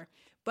out there.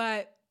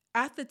 But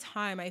at the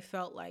time, I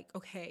felt like,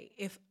 okay,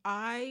 if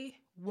I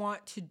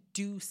want to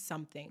do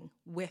something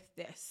with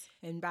this,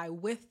 and by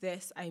with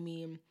this, I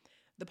mean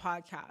the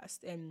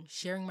podcast and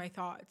sharing my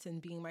thoughts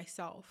and being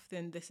myself,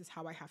 then this is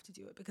how I have to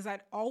do it. Because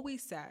I'd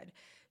always said,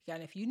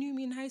 again, if you knew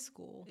me in high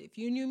school, if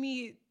you knew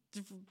me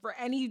for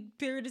any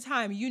period of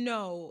time,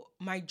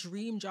 my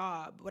dream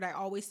job, what I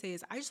always say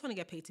is I just want to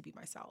get paid to be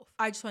myself.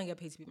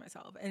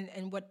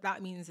 And what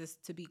that means is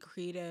to be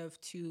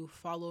creative, to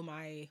follow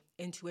my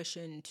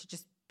intuition, to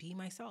just be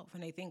myself.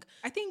 And I think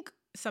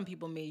some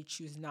people may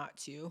choose not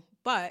to,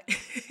 but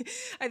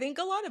I think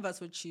a lot of us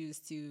would choose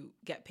to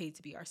get paid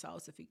to be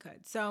ourselves if we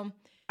could. So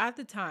at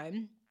the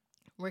time,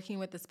 working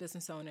with this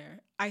business owner,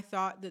 I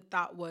thought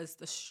that was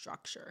the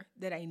structure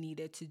that I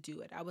needed to do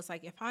it. I was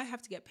like, if I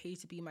have to get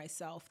paid to be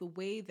myself, the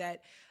way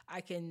that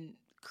I can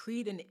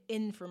create an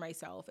in for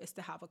myself is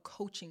to have a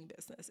coaching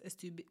business, is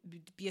to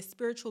be a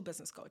spiritual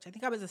business coach. I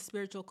think I was a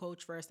spiritual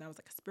coach first, and I was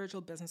like a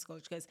spiritual business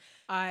coach because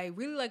I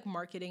really like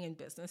marketing and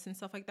business and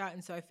stuff like that.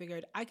 And so I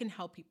figured I can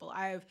help people.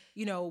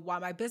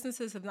 While my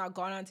businesses have not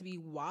gone on to be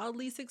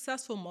wildly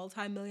successful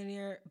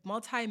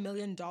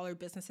multi-million dollar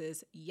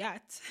businesses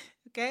yet,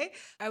 okay?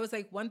 I was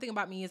like, one thing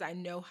about me is I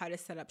know how to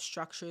set up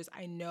structures.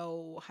 I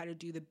know how to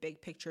do the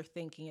big picture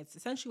thinking. It's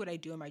essentially what I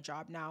do in my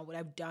job now, what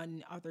I've done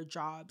in other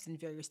jobs in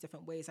various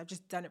different ways. I've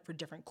just done it for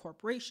different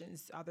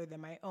corporations other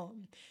than my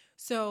own.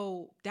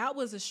 So that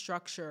was a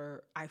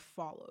structure I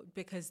followed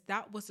because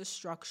that was a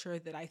structure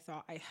that I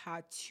thought I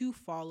had to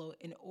follow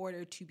in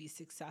order to be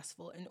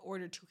successful, in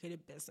order to create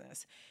a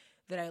business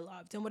that I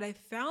loved. And what I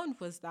found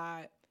was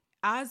that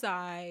as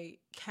I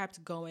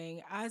kept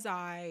going, as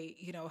I,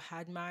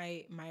 had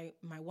my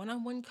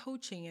one-on-one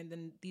coaching and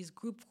then these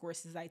group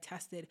courses I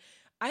tested,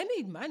 I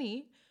made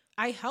money.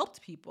 I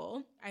helped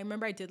people. I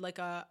remember I did like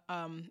a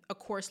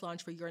course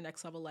launch for Your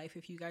Next Level Life,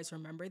 if you guys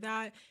remember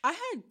that. I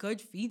had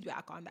good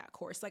feedback on that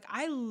course. Like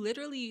I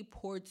literally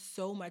poured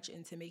so much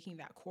into making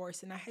that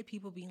course, and I had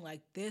people being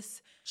like,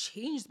 this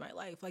changed my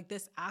life. Like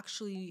this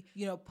actually,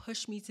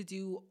 pushed me to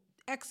do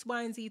X,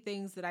 Y, and Z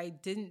things that I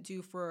didn't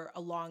do for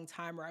a long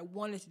time, or I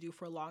wanted to do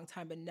for a long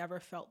time, but never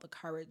felt the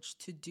courage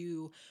to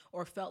do,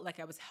 or felt like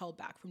I was held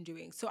back from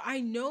doing. So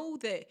I know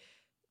that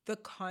the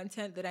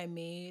content that I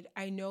made,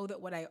 I know that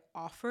what I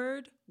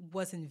offered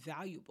was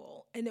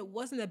invaluable, and it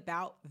wasn't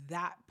about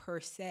that per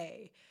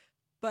se.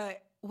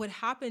 But what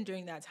happened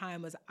during that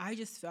time was I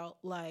just felt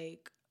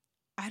like,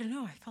 I don't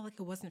know, I felt like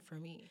it wasn't for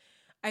me.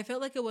 I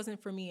felt like it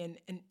wasn't for me.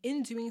 And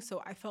in doing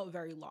so, I felt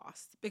very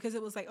lost because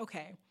it was like,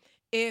 okay,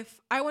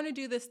 if I want to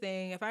do this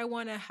thing, if I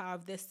want to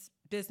have this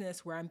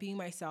business where I'm being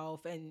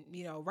myself, and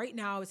right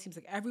now it seems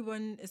like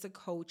everyone is a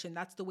coach and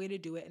that's the way to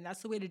do it, and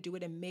that's the way to do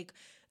it and make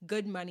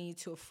good money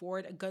to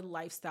afford a good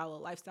lifestyle, a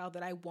lifestyle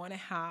that I want to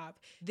have.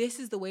 This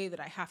is the way that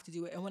I have to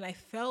do it. And when I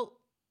felt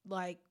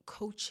like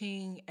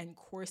coaching and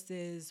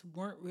courses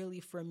weren't really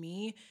for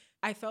me,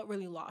 I felt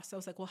really lost. I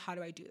was like, well, how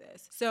do I do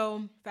this?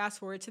 So fast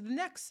forward to the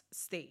next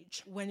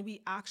stage, when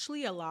we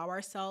actually allow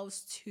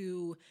ourselves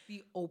to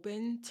be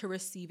open to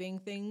receiving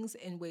things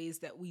in ways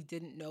that we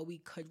didn't know we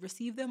could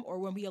receive them, or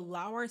when we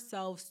allow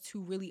ourselves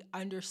to really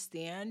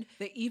understand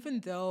that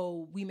even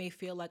though we may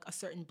feel like a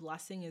certain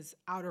blessing is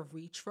out of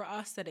reach for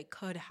us, that it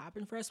could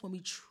happen for us, when we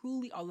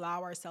truly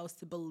allow ourselves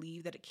to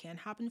believe that it can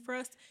happen for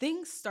us,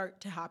 things start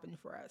to happen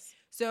for us.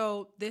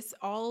 So this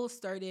all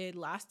started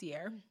last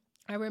year.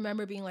 I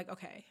remember being like,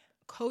 okay,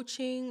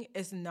 coaching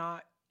is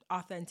not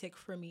authentic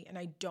for me and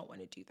I don't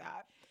want to do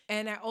that.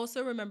 And I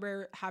also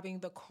remember having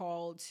the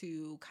call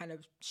to kind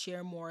of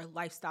share more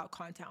lifestyle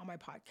content on my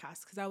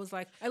podcast because I was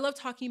like, I love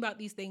talking about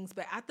these things,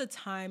 but at the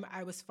time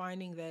I was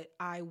finding that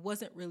I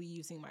wasn't really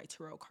using my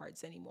tarot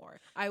cards anymore.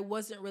 I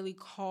wasn't really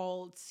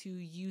called to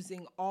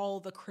using all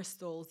the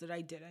crystals that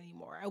I did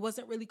anymore. I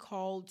wasn't really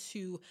called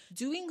to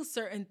doing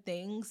certain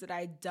things that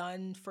I'd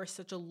done for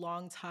such a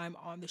long time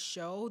on the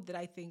show that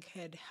I think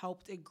had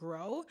helped it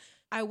grow.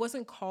 I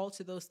wasn't called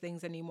to those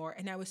things anymore.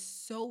 And I was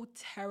so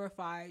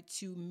terrified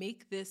to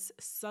make this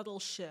subtle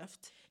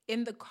shift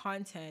in the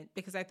content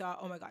because I thought,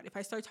 oh my God, if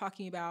I start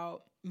talking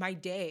about my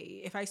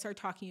day, if I start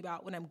talking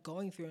about what I'm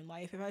going through in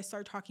life, if I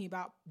start talking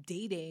about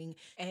dating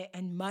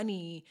and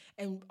money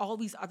and all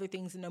these other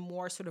things in a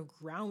more sort of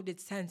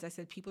grounded sense, I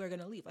said, people are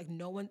going to leave. Like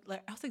no one,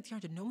 like I was like,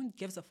 DeAndre, no one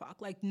gives a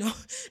fuck. Like no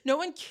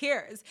one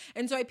cares.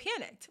 And so I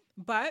panicked,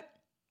 but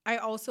I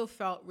also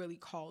felt really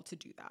called to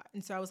do that.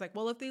 And so I was like,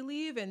 well, if they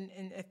leave and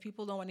if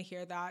people don't want to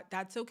hear that,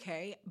 that's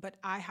okay. But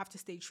I have to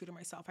stay true to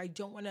myself. I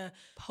don't want to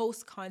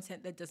post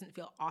content that doesn't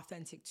feel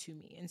authentic to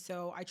me. And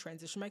so I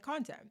transitioned my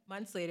content.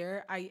 Months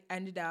later, I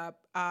ended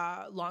up,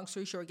 long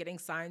story short, getting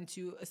signed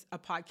to a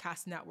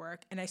podcast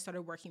network, and I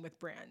started working with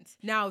brands.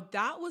 Now,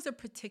 that was a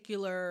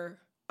particular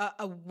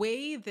a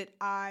way that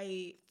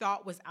I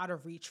thought was out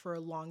of reach for a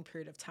long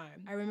period of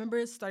time. I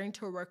remember starting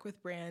to work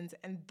with brands,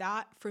 and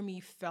that for me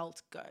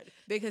felt good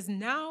because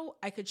now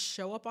I could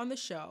show up on the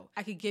show.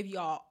 I could give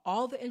y'all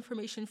all the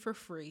information for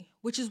free,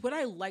 which is what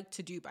I like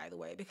to do, by the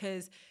way,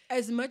 because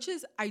as much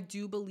as I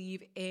do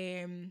believe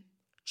in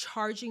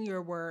charging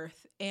your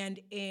worth and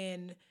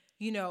in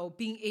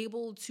being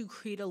able to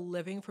create a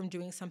living from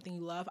doing something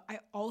you love, I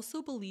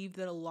also believe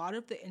that a lot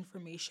of the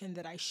information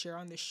that I share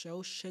on the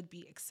show should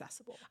be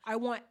accessible. I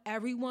want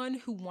everyone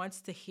who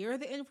wants to hear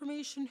the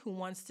information, who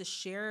wants to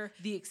share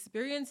the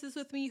experiences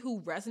with me,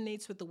 who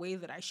resonates with the way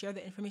that I share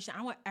the information,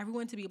 I want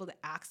everyone to be able to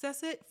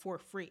access it for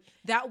free.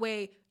 That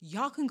way,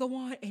 y'all can go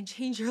on and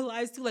change your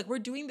lives too. Like, we're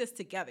doing this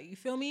together, you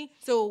feel me?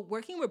 So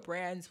working with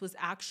brands was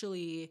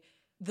actually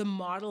the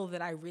model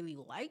that I really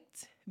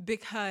liked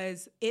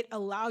because it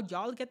allowed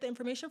y'all to get the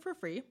information for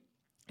free.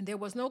 There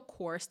was no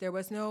course. There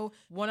was no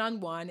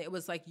one-on-one. It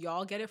was like,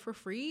 y'all get it for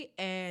free,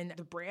 and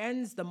the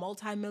brands, the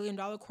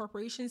multi-million-dollar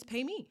corporations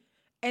pay me.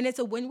 And it's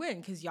a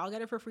win-win because y'all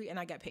get it for free and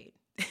I get paid.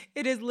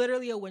 It is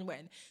literally a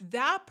win-win.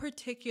 That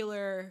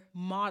particular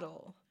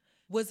model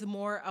was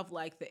more of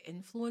like the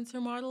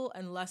influencer model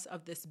and less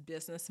of this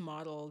business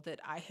model that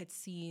I had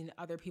seen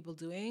other people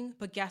doing.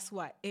 But guess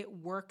what? It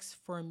works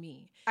for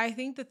me. I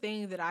think the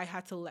thing that I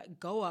had to let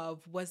go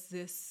of was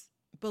this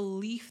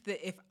belief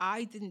that if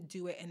I didn't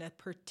do it in a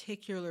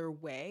particular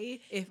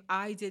way, if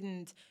I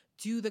didn't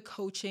do the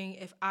coaching,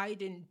 if I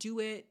didn't do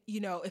it,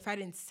 if I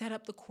didn't set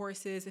up the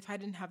courses, if I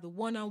didn't have the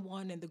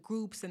one-on-one and the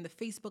groups and the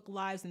Facebook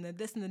lives and the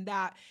this and the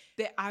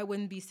that I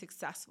wouldn't be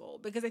successful.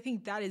 Because I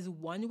think that is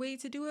one way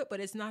to do it, but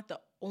it's not the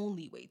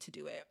only way to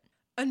do it.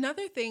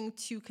 Another thing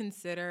to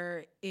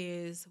consider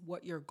is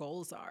what your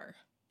goals are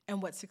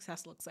and what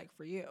success looks like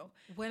for you.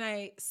 When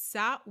I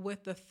sat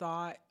with the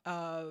thought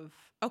of,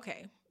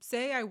 okay,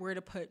 say I were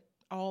to put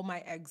all my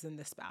eggs in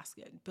this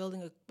basket,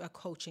 building a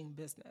coaching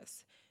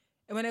business.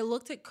 And when I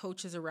looked at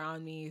coaches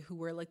around me who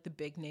were like the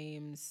big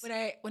names,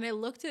 when I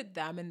looked at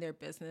them and their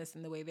business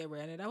and the way they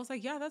ran it, I was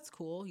like, yeah, that's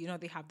cool.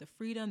 They have the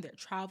freedom, they're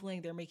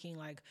traveling, they're making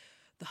like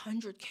the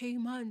 100K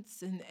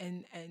months and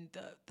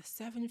the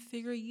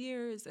 7-figure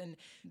years, and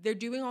they're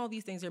doing all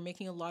these things. They're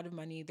making a lot of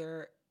money.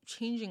 They're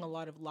changing a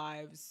lot of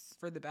lives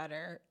for the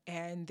better,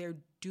 and they're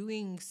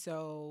doing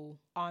so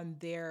on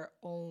their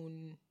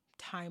own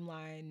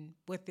timeline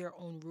with their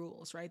own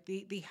rules, right?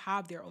 They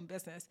have their own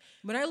business.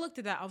 When I looked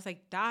at that, I was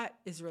like, that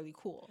is really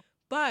cool.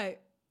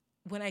 But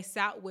when I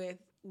sat with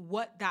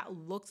what that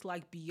looked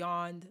like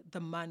beyond the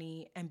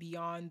money and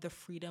beyond the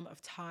freedom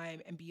of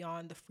time and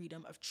beyond the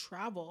freedom of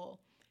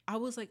travel, I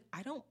was like,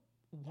 I don't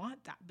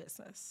want that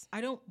business. I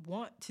don't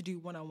want to do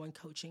one-on-one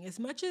coaching. As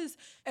much as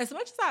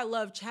I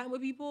love chatting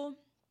with people,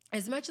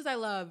 as much as I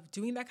love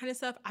doing that kind of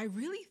stuff, I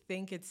really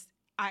think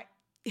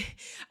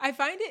I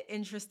find it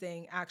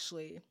interesting,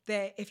 actually,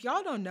 that if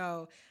y'all don't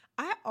know,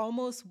 I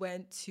almost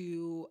went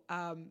to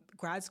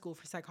grad school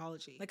for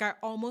psychology. Like, I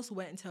almost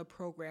went into a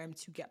program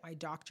to get my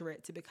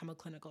doctorate to become a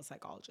clinical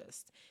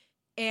psychologist.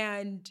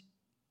 And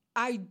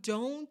I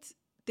don't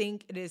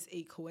think it is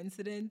a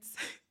coincidence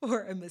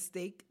or a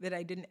mistake that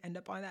I didn't end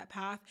up on that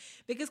path,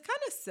 because kind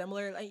of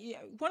similar, like,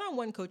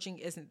 one-on-one coaching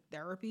isn't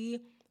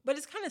therapy, but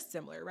it's kind of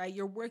similar, right?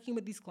 You're working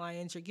with these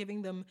clients, you're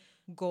giving them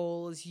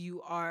goals,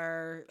 you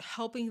are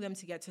helping them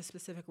to get to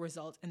specific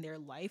results in their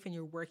life, and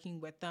you're working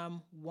with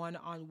them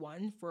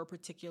one-on-one for a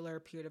particular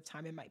period of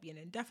time. It might be an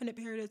indefinite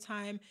period of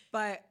time,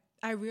 but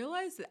I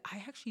realized that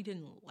I actually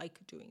didn't like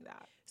doing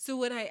that. So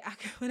when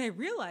I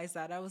realized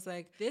that, I was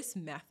like, this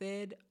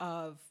method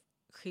of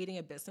creating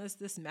a business,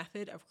 this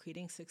method of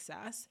creating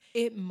success,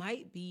 it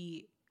might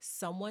be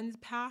someone's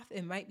path.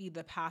 It might be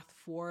the path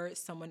for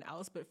someone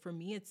else, but for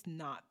me, it's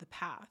not the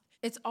path.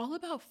 It's all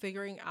about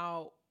figuring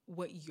out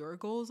what your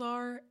goals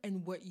are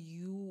and what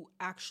you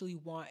actually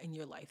want in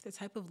your life, the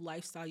type of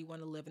lifestyle you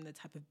want to live and the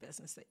type of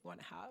business that you want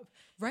to have.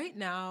 Right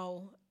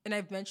now, and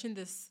I've mentioned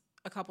this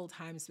a couple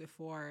times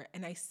before,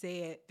 and I say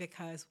it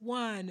because,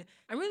 one,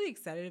 I'm really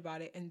excited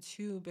about it, and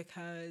two,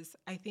 because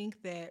I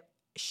think that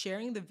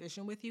sharing the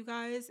vision with you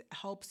guys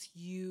helps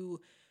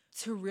you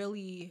to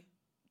really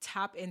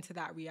tap into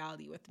that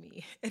reality with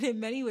me. And in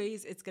many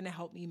ways, it's going to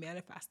help me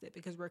manifest it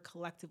because we're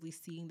collectively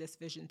seeing this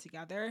vision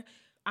together.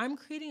 I'm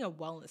creating a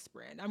wellness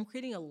brand. I'm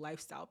creating a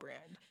lifestyle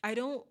brand. I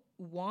don't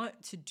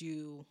want to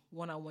do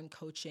one-on-one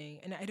coaching,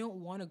 and I don't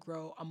want to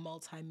grow a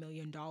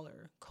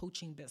multi-million-dollar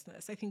coaching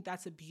business. I think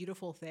that's a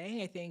beautiful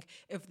thing. I think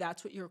if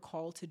that's what you're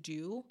called to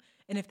do,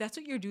 and if that's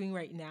what you're doing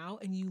right now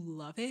and you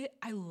love it,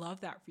 I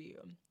love that for you,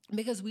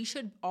 because we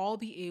should all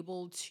be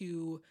able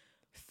to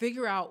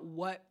figure out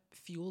what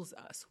fuels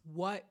us,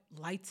 what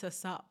lights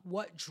us up,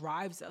 what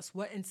drives us,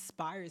 what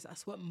inspires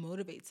us, what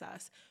motivates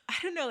us. I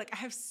don't know, like, I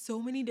have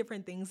so many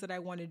different things that I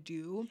want to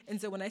do.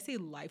 And so when I say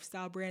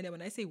lifestyle brand and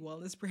when I say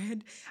wellness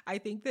brand, I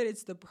think that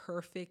it's the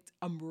perfect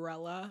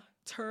umbrella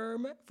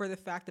term for the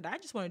fact that I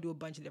just want to do a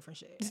bunch of different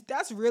shit.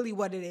 That's really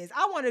what it is.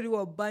 I want to do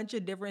a bunch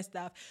of different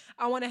stuff.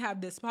 I want to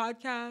have this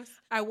podcast.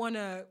 I want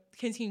to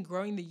continue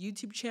growing the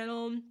YouTube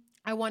channel.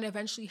 I want to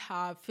eventually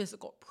have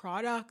physical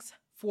products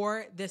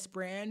for this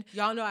brand.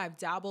 Y'all know I've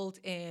dabbled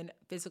in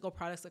physical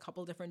products a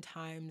couple different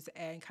times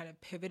and kind of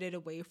pivoted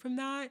away from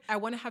that. I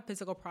want to have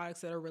physical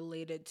products that are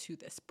related to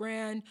this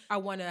brand. I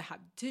want to have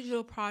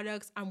digital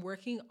products. I'm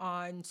working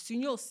on,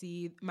 soon you'll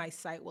see my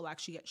site will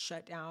actually get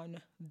shut down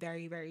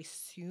very, very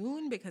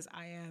soon because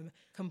I am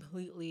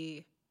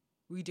completely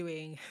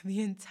redoing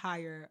the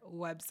entire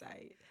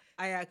website.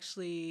 I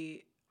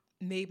actually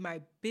made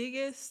my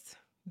biggest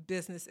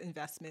business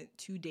investment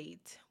to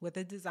date with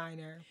a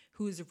designer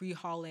who's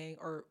overhauling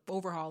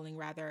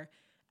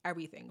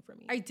everything for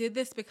me. I did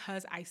this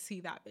because I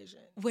see that vision.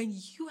 When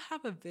you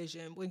have a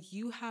vision, when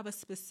you have a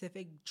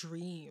specific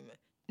dream,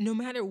 no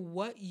matter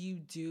what you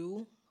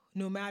do,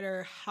 no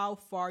matter how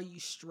far you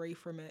stray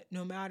from it,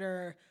 no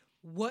matter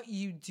what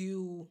you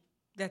do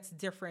that's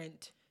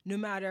different, no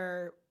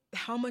matter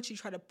how much you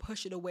try to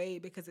push it away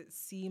because it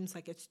seems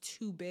like it's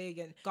too big,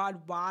 and God,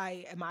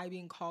 why am I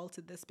being called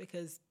to this?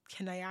 Because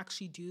can I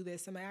actually do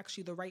this? Am I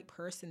actually the right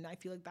person? I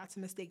feel like that's a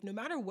mistake. No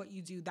matter what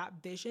you do, that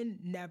vision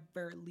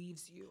never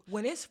leaves you.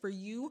 When it's for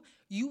you,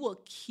 you will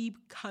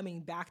keep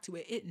coming back to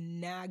it. It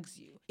nags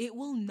you. It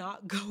will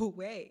not go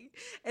away.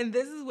 And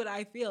this is what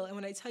I feel. And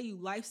when I tell you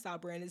lifestyle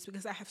brand, it's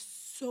because I have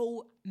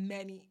so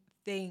many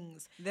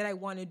things that I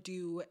want to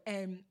do.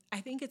 And I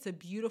think it's a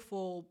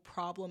beautiful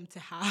problem to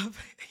have,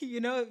 if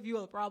you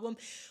have a problem.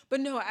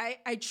 But no,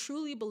 I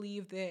truly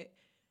believe that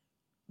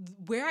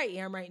where I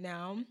am right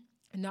now,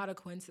 not a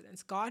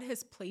coincidence. God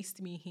has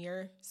placed me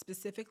here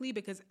specifically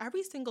because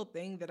every single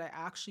thing that I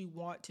actually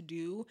want to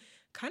do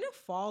kind of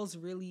falls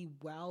really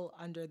well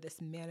under this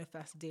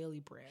Manifest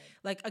Daily brand.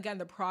 Like, again,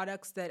 the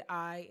products that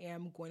I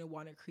am going to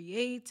want to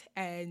create.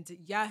 And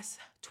yes,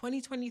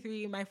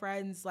 2023, my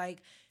friends,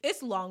 like,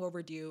 it's long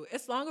overdue.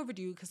 It's long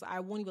overdue because I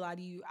won't even lie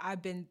to you.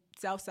 I've been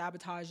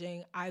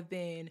self-sabotaging. I've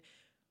been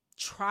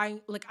trying,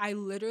 like, I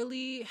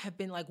literally have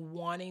been like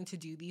wanting to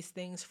do these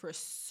things for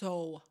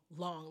so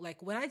long.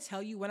 Like, when I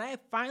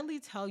finally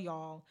tell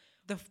y'all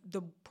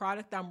the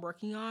product I'm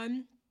working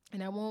on,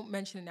 and I won't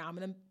mention it now, I'm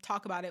going to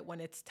talk about it when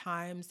it's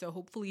time. So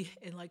hopefully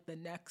in like the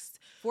next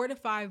 4 to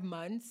 5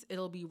 months,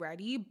 it'll be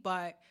ready.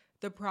 But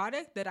the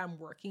product that I'm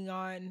working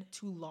on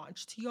to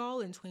launch to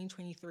y'all in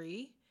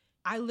 2023,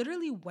 I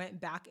literally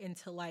went back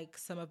into like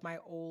some of my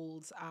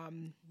old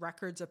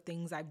records of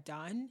things I've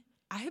done.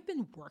 I have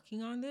been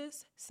working on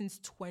this since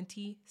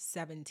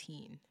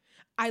 2017.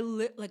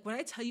 When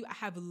I tell you, I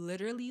have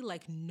literally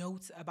like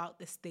notes about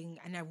this thing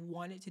and I've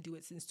wanted to do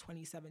it since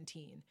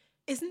 2017.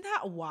 Isn't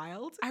that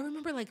wild? I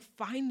remember like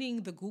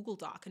finding the Google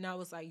Doc and I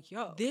was like,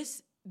 yo,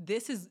 this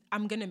is,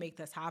 I'm going to make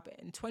this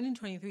happen.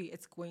 2023,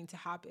 it's going to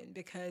happen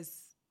because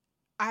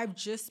I've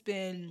just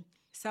been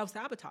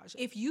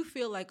self-sabotaging. If you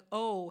feel like,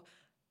 oh,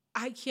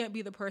 I can't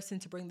be the person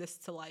to bring this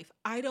to life.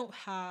 I don't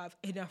have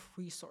enough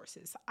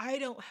resources. I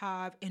don't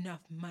have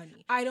enough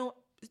money.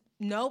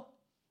 Nope.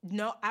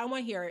 No, I don't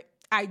want to hear it.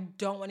 I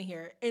don't want to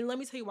hear it. And let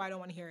me tell you why I don't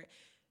want to hear it.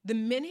 The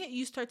minute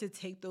you start to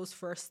take those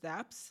first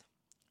steps,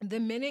 the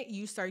minute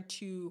you start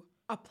to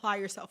apply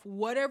yourself,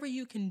 whatever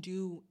you can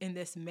do in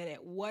this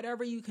minute,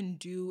 whatever you can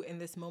do in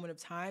this moment of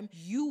time,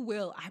 you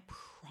will, I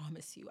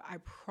promise you,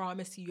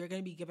 you're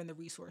going to be given the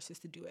resources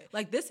to do it.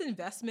 Like this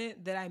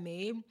investment that I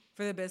made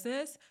for the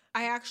business,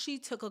 I actually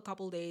took a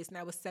couple days and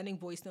I was sending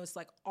voice notes to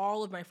like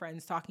all of my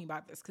friends talking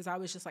about this. Cause I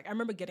was just like, I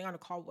remember getting on a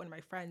call with one of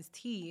my friends,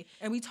 T,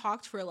 and we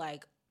talked for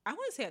like, I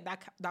want to say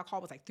that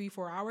call was like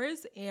 3-4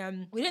 hours,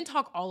 and we didn't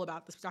talk all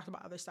about this. We talked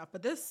about other stuff,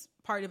 but this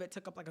part of it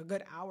took up like a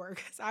good hour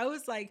because I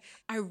was like,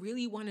 I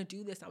really want to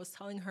do this. I was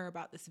telling her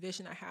about this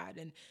vision I had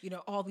and,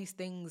 all these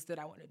things that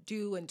I want to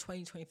do in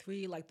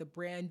 2023, like the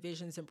brand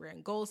visions and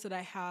brand goals that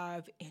I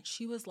have. And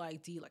she was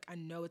like, D, like, I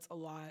know it's a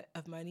lot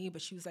of money,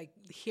 but she was like,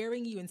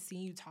 hearing you and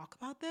seeing you talk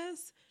about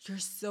this, you're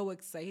so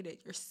excited.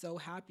 You're so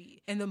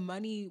happy. And the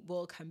money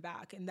will come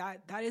back. And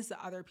that is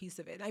the other piece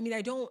of it. I mean,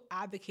 I don't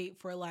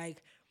advocate for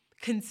like,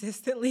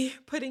 consistently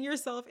putting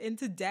yourself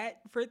into debt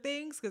for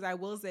things, because I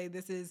will say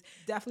this is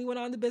definitely went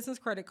on the business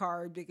credit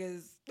card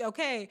because,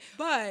 okay,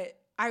 but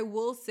I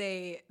will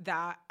say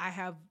that I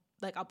have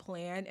like a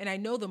plan and I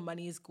know the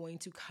money is going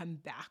to come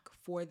back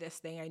for this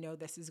thing. I know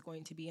this is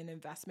going to be an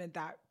investment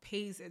that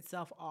pays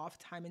itself off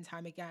time and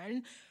time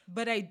again,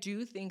 but I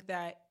do think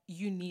that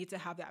you need to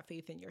have that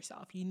faith in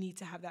yourself. You need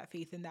to have that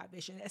faith in that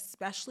vision,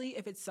 especially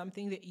if it's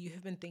something that you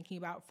have been thinking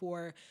about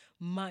for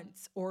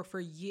months or for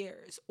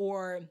years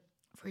or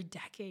for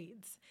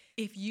decades.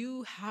 If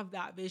you have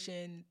that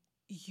vision,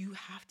 you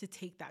have to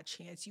take that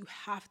chance. You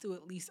have to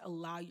at least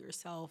allow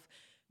yourself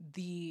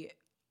the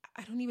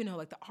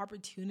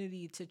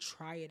opportunity to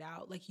try it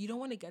out. Like, you don't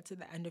want to get to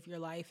the end of your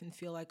life and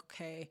feel like,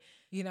 okay,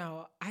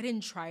 I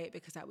didn't try it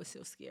because I was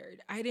so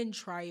scared. I didn't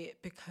try it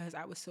because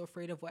I was so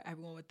afraid of what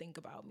everyone would think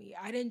about me.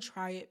 I didn't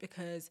try it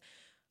because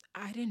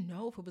I didn't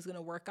know if it was going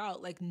to work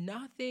out. Like,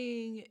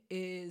 nothing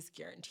is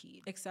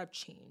guaranteed except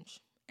change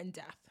and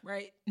death,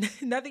 right?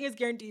 Nothing is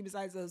guaranteed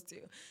besides those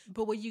two.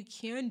 But what you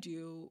can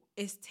do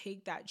is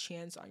take that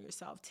chance on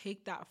yourself,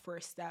 take that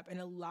first step and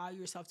allow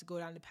yourself to go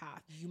down the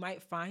path. You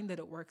might find that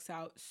it works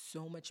out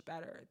so much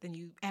better than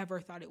you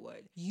ever thought it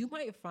would. You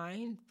might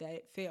find that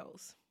it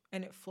fails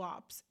and it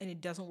flops and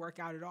it doesn't work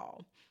out at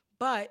all.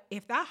 But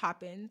if that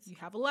happens, you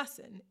have a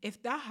lesson.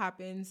 If that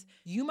happens,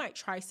 you might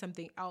try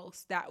something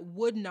else that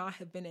would not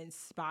have been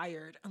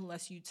inspired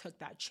unless you took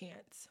that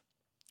chance.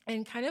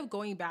 And kind of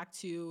going back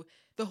to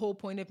the whole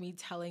point of me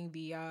telling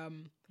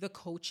the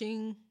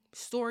coaching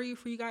story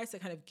for you guys to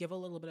kind of give a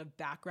little bit of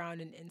background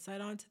and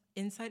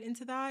insight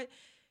into that,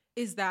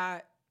 is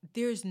that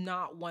there's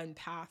not one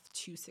path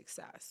to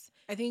success.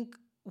 I think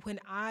when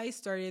I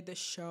started the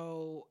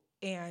show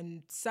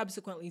and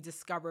subsequently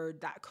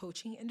discovered that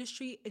coaching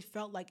industry, it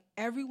felt like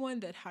everyone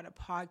that had a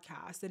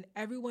podcast and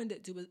everyone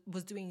that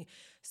was doing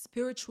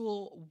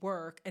spiritual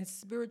work and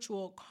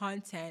spiritual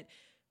content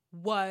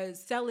was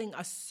selling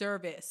a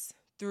service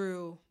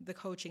through the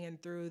coaching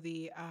and through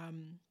the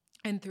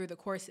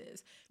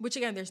courses, which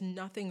again, there's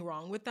nothing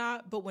wrong with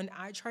that. But when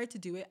I tried to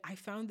do it, I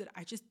found that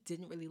I just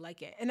didn't really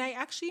like it. And I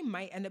actually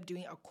might end up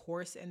doing a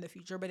course in the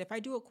future, but if I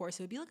do a course,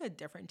 it would be like a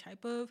different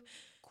type of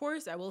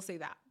course. I will say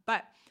that.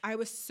 But I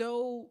was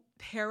so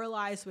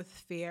paralyzed with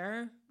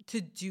fear to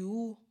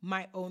do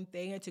my own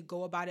thing and to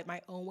go about it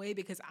my own way,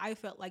 because I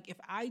felt like if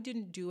I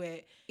didn't do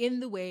it in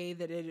the way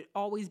that it had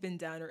always been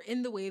done or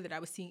in the way that I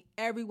was seeing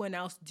everyone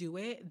else do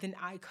it, then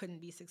I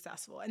couldn't be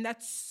successful. And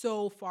that's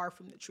so far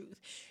from the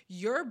truth.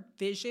 Your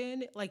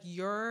vision, like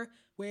your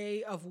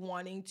way of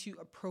wanting to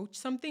approach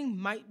something,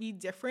 might be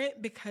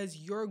different because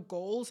your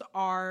goals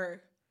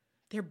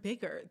they're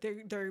bigger.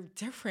 They're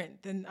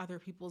different than other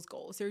people's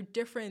goals. They're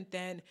different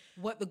than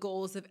what the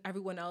goals of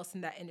everyone else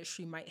in that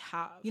industry might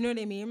have. You know what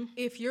I mean?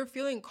 If you're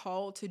feeling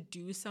called to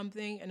do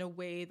something in a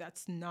way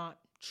that's not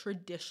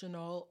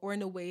traditional or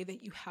in a way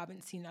that you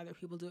haven't seen other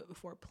people do it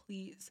before,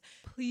 please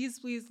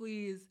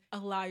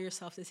allow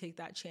yourself to take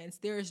that chance.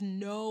 There is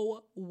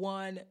no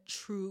one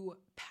true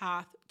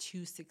path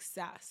to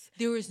success.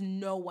 There is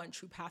no one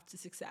true path to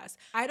success.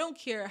 I don't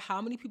care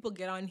how many people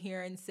get on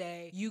here and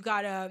say, you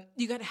gotta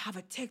have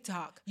a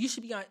TikTok. You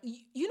should be on,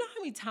 you know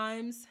how many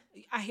times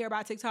I hear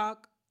about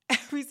TikTok?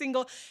 Every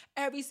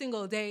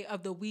single day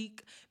of the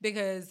week,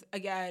 because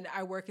again,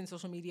 I work in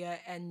social media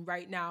and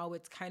right now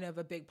it's kind of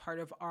a big part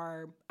of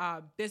our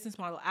business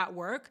model at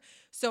work.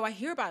 So I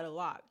hear about it a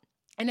lot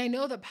and I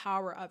know the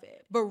power of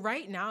it. But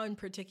right now in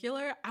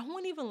particular, I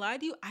won't even lie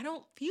to you, I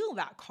don't feel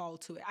that call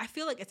to it. I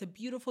feel like it's a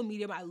beautiful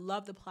medium. I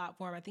love the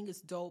platform. I think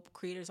it's dope.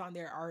 Creators on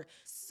there are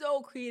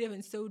so creative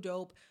and so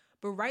dope.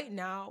 But right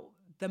now,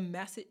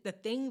 the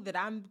thing that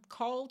I'm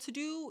called to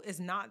do is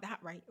not that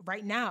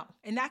right now.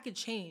 And that could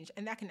change,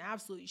 and that can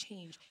absolutely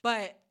change.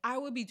 But I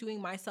would be doing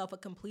myself a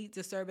complete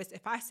disservice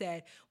if I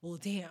said, well,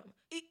 damn,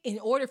 in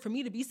order for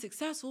me to be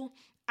successful,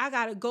 I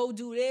got to go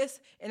do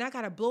this, and I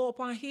got to blow up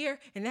on here,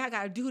 and I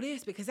got to do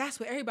this because that's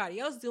what everybody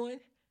else is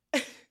doing.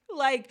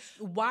 Like,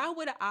 why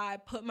would I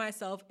put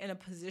myself in a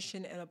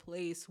position, in a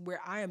place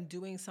where I am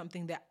doing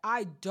something that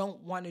I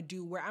don't want to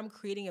do, where I'm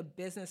creating a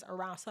business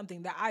around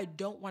something that I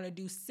don't want to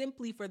do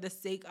simply for the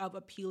sake of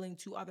appealing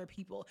to other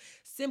people,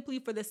 simply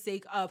for the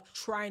sake of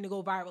trying to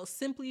go viral,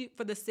 simply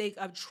for the sake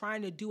of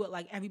trying to do it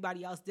like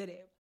everybody else did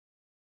it?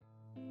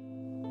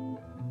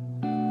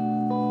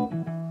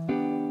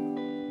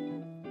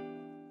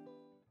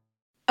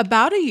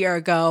 About a year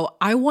ago,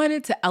 I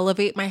wanted to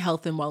elevate my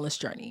health and wellness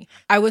journey.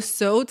 I was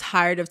so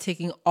tired of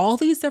taking all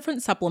these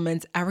different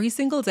supplements every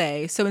single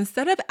day, so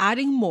instead of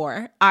adding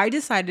more, I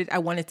decided I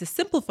wanted to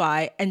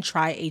simplify and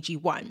try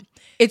AG1.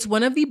 It's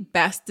one of the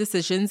best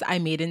decisions I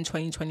made in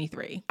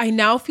 2023. I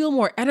now feel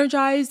more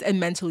energized and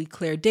mentally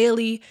clear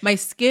daily. My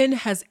skin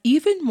has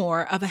even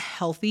more of a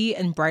healthy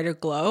and brighter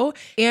glow,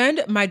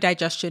 and my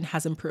digestion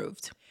has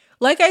improved.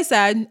 Like I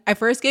said, I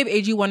first gave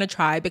AG1 a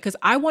try because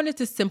I wanted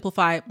to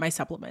simplify my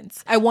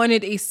supplements. I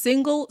wanted a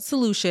single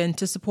solution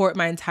to support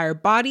my entire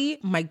body,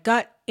 my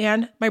gut,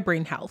 and my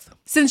brain health.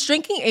 Since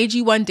drinking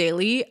AG1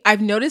 daily,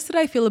 I've noticed that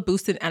I feel a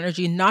boost in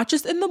energy, not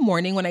just in the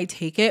morning when I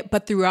take it,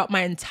 but throughout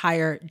my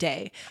entire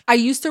day. I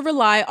used to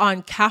rely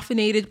on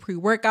caffeinated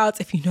pre-workouts,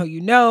 if you know, you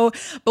know,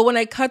 but when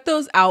I cut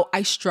those out,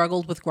 I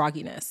struggled with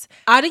grogginess.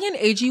 Adding an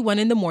AG1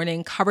 in the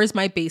morning covers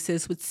my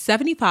bases with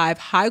 75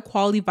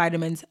 high-quality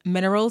vitamins,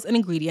 minerals, and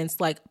ingredients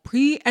like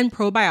pre- and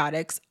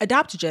probiotics,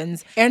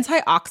 adaptogens,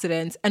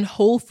 antioxidants, and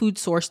whole food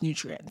source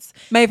nutrients.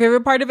 My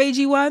favorite part of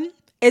AG1?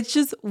 It's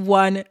just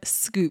one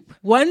scoop.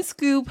 One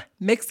scoop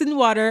mixed in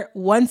water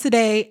once a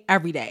day,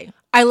 every day.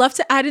 I love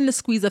to add in a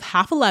squeeze of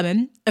half a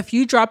lemon, a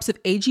few drops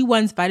of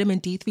AG1's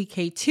vitamin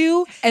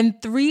D3K2, and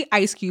 3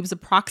 ice cubes,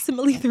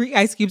 approximately 3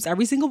 ice cubes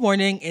every single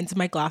morning into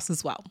my glass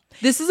as well.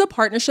 This is a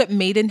partnership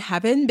made in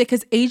heaven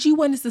because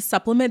AG1 is the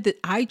supplement that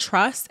I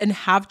trust and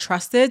have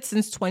trusted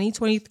since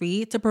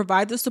 2023 to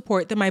provide the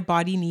support that my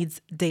body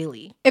needs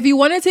daily. If you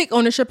want to take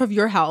ownership of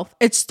your health,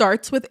 it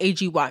starts with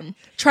AG1.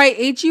 Try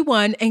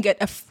AG1 and get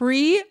a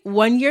free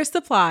 1-year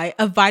supply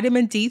of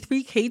vitamin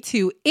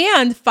D3K2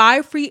 and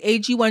 5 free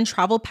AG1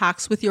 travel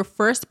packs with your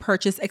first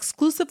purchase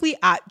exclusively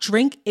at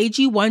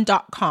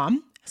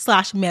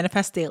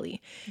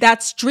drinkag1.com/manifestdaily.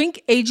 That's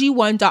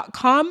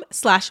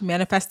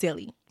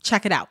drinkag1.com/manifestdaily.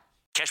 Check it out.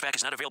 Cashback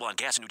is not available on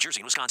gas in New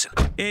Jersey and Wisconsin.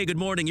 Hey, good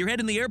morning. You're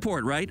heading to the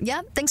airport, right?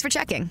 Yep, thanks for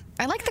checking.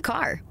 I like the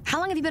car. How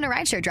long have you been a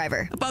rideshare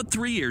driver? About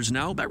 3 years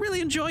now. I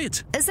really enjoy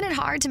it. Isn't it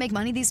hard to make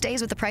money these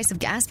days with the price of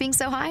gas being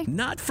so high?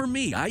 Not for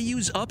me. I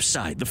use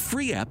Upside, the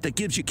free app that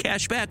gives you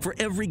cash back for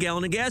every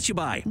gallon of gas you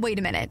buy. Wait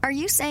a minute. Are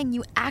you saying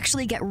you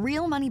actually get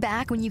real money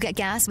back when you get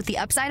gas with the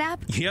Upside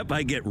app? Yep,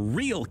 I get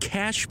real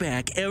cash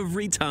back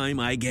every time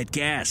I get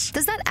gas.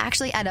 Does that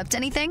actually add up to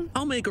anything?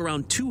 I'll make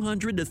around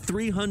 $200 to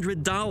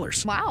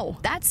 $300. Wow,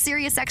 that's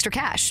serious extra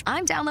cash.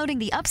 I'm downloading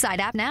the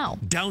Upside app now.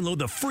 Download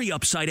the free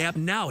Upside app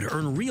now to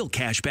earn real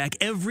cash back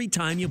every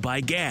time you buy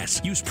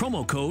gas. Use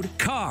promo code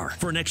CAR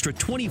for an extra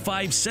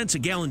 25 cents a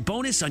gallon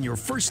bonus on your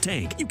first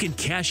tank. You can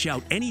cash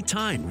out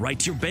anytime right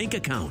to your bank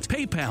account,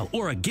 PayPal,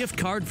 or a gift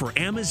card for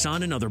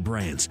Amazon and other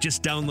brands.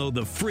 Just download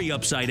the free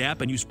Upside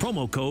app and use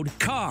promo code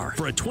CAR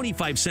for a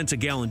 25 cents a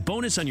gallon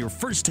bonus on your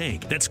first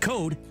tank. That's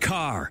code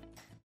CAR.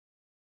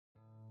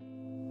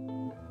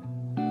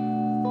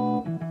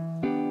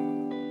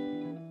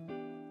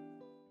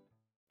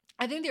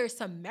 I think there's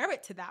some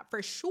merit to that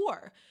for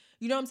sure.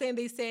 You know what I'm saying?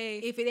 They say,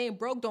 if it ain't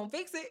broke, don't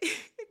fix it.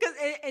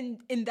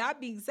 And that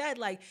being said,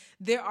 like,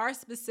 there are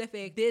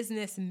specific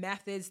business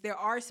methods. There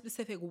are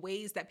specific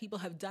ways that people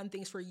have done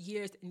things for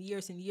years and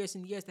years and years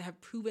and years that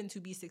have proven to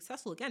be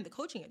successful. Again, the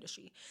coaching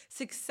industry,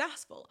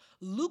 successful,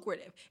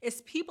 lucrative.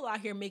 It's people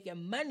out here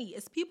making money.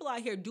 It's people out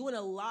here doing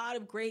a lot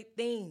of great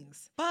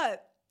things.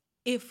 But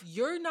if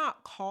you're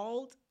not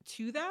called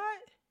to that,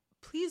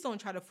 please don't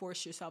try to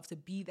force yourself to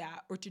be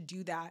that or to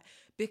do that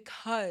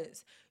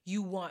because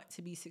you want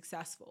to be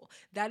successful.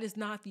 That is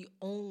not the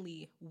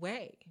only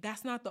way.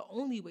 That's not the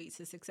only way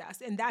to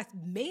success. And that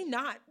may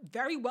not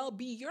very well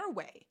be your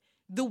way.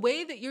 The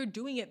way that you're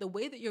doing it, the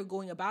way that you're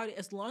going about it,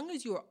 as long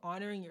as you're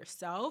honoring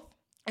yourself,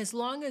 as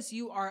long as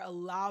you are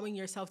allowing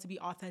yourself to be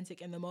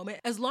authentic in the moment,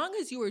 as long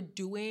as you are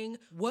doing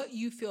what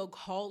you feel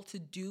called to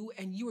do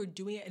and you are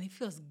doing it and it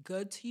feels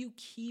good to you,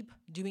 keep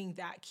doing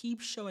that.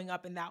 Keep showing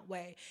up in that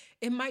way.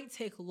 It might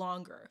take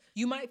longer.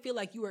 You might feel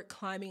like you are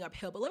climbing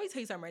uphill, but let me tell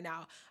you something right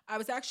now. I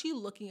was actually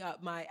looking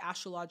up my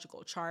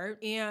astrological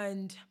chart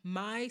and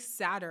my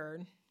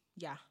Saturn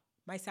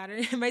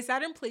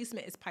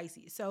placement is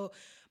Pisces. So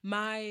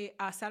my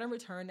Saturn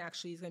return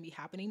actually is going to be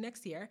happening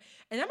next year.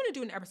 And I'm going to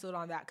do an episode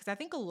on that because I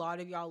think a lot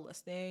of y'all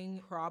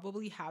listening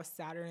probably have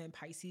Saturn in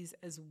Pisces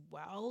as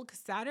well. Because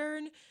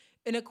Saturn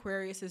in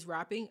Aquarius is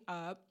wrapping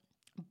up.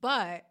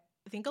 But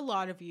I think a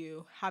lot of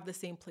you have the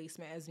same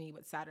placement as me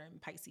with Saturn in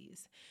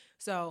Pisces.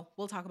 So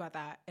we'll talk about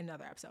that in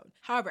another episode.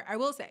 However, I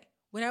will say,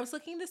 when I was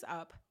looking this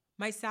up,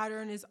 my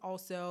Saturn is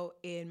also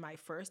in my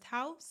first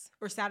house,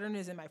 or Saturn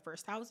is in my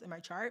first house in my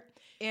chart.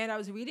 And I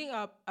was reading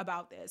up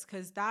about this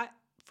because that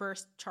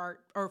first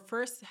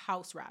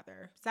house,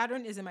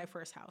 Saturn is in my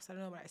first house. I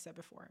don't know what I said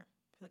before.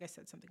 I feel like I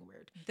said something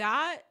weird.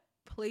 That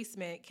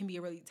placement can be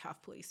a really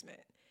tough placement.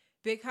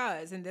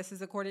 Because, and this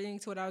is according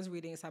to what I was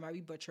reading, so I might be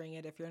butchering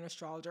it. If you're an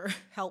astrologer,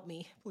 help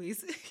me,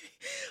 please.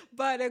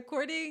 But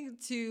according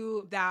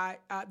to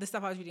that, the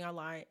stuff I was reading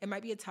online, it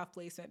might be a tough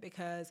placement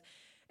because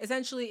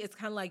essentially it's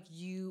kind of like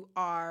you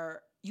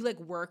like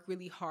work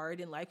really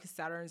hard in life, because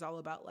Saturn is all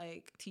about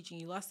like teaching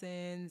you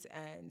lessons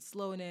and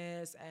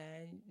slowness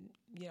and,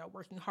 you know,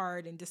 working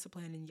hard and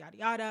discipline and yada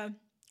yada.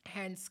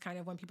 Hence, kind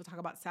of when people talk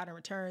about Saturn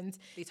returns,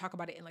 they talk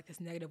about it in like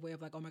this negative way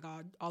of like, oh my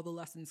God, all the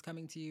lessons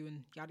coming to you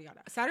and yada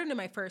yada. Saturn in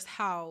my first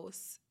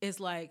house is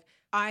like,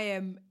 I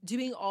am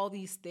doing all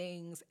these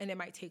things and it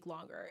might take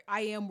longer.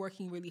 I am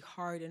working really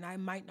hard and I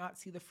might not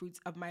see the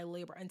fruits of my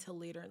labor until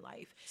later in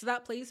life. So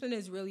that placement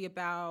is really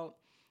about,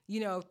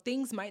 you know,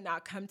 things might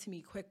not come to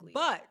me quickly,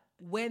 but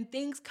when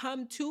things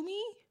come to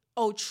me,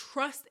 oh,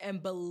 trust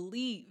and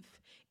believe.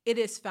 It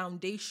is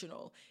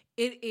foundational.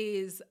 It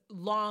is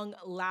long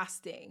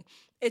lasting.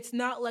 It's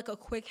not like a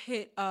quick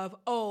hit of,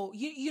 oh,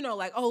 you know,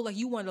 like, oh, like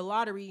you won the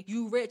lottery,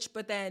 you rich,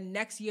 but then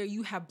next year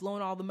you have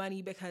blown all the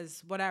money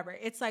because whatever.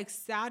 It's like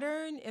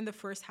Saturn in the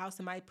first house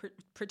in my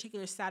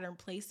particular Saturn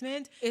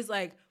placement is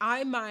like,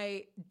 I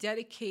might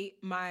dedicate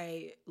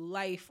my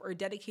life or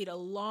dedicate a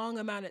long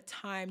amount of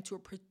time to a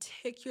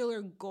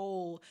particular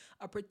goal,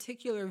 a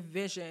particular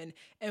vision.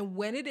 And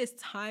when it is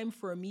time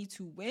for me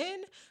to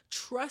win,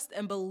 trust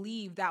and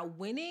believe that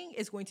winning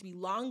is going to be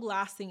long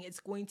lasting. It's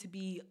going to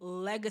be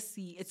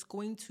legacy. It's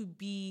going to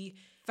be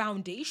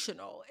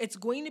foundational. It's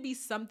going to be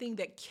something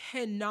that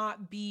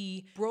cannot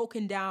be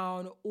broken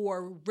down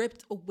or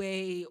ripped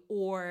away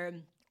or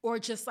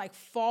just like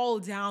fall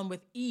down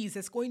with ease.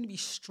 It's going to be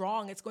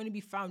strong. It's going to be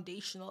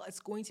foundational. It's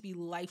going to be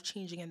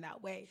life-changing in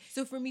that way.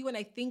 So for me, when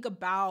I think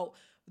about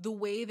the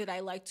way that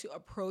I like to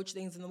approach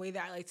things and the way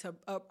that I like to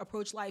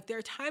approach life, there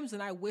are times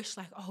when I wish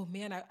like, oh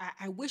man,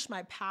 I wish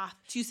my path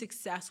to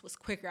success was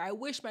quicker. I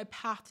wish my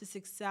path to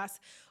success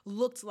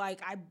looked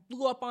like I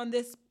blew up on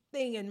this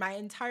thing and my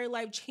entire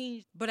life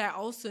changed. But I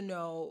also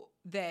know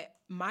that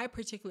my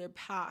particular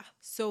path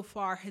so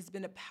far has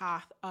been a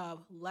path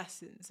of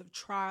lessons, of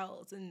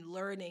trials and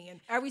learning. And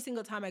every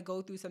single time I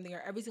go through something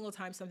or every single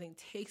time something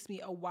takes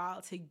me a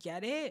while to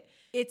get it,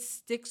 it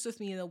sticks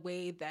with me in a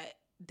way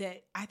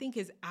that I think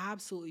is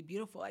absolutely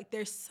beautiful. Like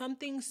there's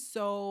something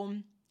so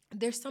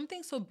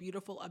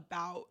beautiful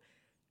about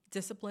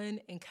discipline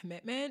and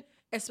commitment,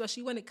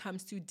 especially when it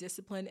comes to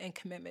discipline and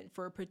commitment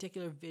for a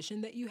particular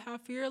vision that you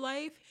have for your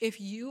life. If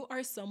you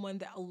are someone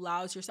that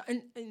allows yourself,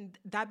 and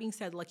that being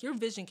said, like your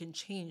vision can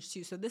change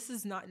too. So this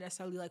is not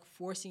necessarily like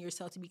forcing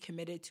yourself to be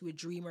committed to a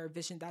dream or a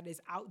vision that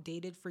is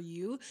outdated for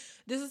you.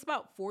 This is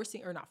about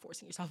not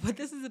forcing yourself, but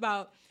this is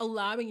about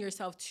allowing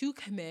yourself to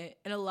commit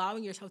and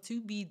allowing yourself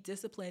to be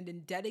disciplined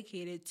and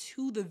dedicated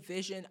to the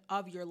vision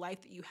of your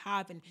life that you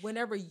have. And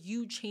whenever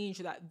you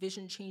change or that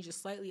vision changes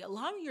slightly,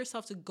 allowing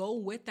yourself to go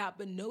with that,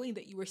 but knowing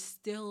that you were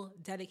still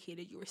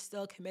dedicated, you were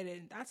still committed.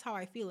 And that's how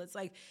I feel. It's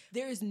like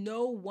there is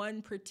no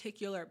one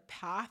particular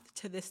path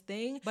to this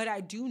thing, but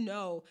I do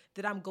know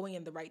that I'm going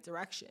in the right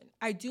direction.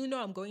 I do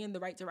know I'm going in the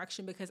right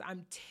direction because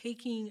I'm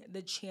taking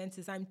the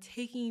chances, I'm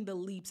taking the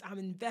leaps, I'm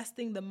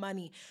investing the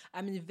money,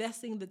 I'm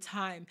investing the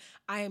time,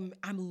 I'm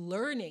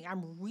learning,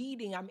 I'm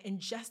reading, I'm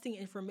ingesting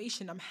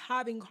information, I'm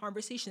having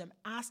conversation, I'm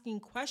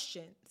asking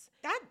questions.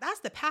 That's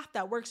the path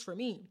that works for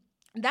me.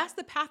 That's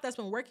the path that's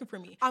been working for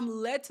me. I'm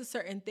led to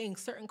certain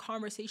things, certain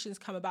conversations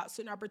come about,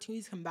 certain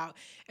opportunities come about.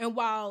 And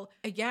while,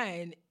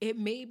 again, it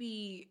may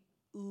be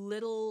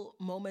little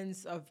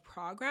moments of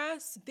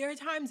progress, there are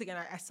times, again,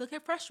 I still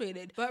get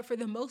frustrated. But for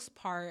the most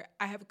part,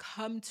 I have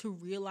come to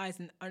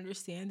realize and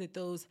understand that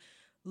those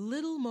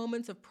little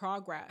moments of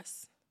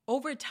progress,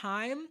 over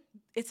time,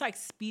 it's like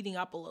speeding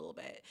up a little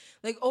bit.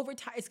 Like over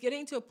time, it's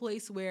getting to a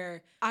place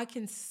where I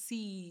can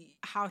see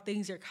how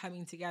things are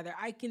coming together.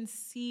 I can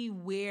see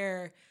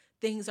where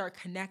things are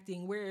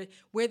connecting, where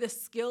the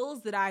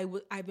skills that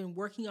I've been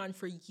working on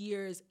for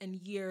years and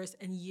years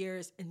and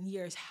years and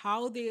years,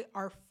 how they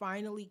are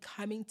finally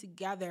coming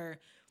together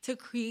to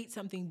create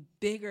something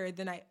bigger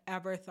than I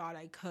ever thought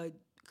I could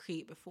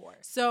create before.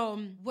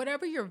 So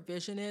whatever your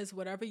vision is,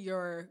 whatever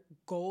your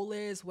goal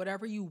is,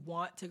 whatever you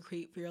want to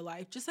create for your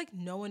life, just like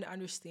know and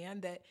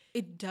understand that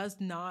it does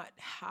not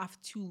have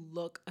to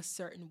look a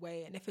certain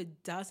way. And if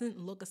it doesn't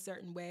look a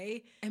certain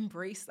way,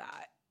 embrace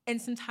that. And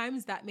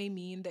sometimes that may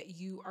mean that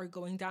you are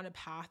going down a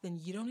path and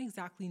you don't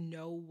exactly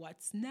know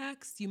what's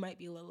next. You might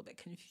be a little bit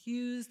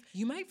confused.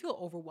 You might feel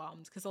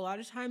overwhelmed because a lot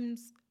of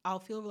times I'll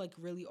feel like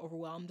really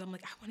overwhelmed. I'm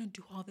like, I want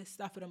to do all this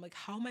stuff, but I'm like,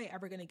 how am I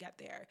ever going to get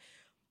there?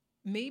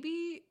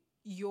 Maybe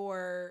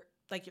your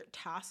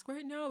task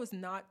right now is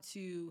not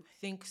to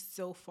think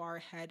so far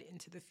ahead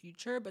into the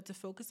future, but to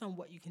focus on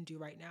what you can do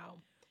right now.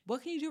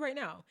 What can you do right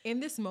now?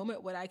 In this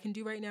moment, what I can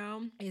do right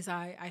now is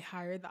I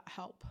hired that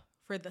help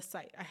for the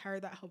site. I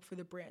hired that help for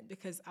the brand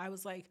because I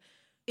was like,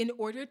 in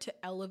order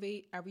to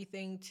elevate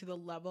everything to the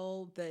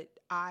level that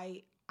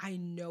I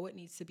know it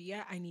needs to be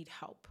at, I need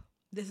help.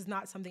 This is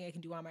not something I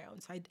can do on my own.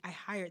 So I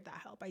hired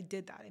that help. I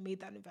did that. I made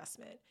that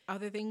investment.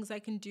 Other things I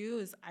can do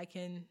is I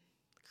can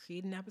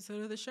create an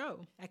episode of the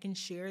show. I can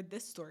share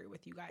this story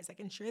with you guys. I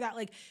can share that.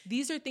 Like,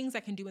 these are things I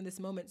can do in this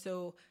moment.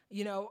 So,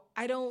 you know,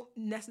 I don't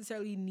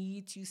necessarily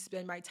need to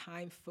spend my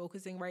time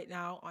focusing right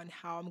now on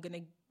how I'm going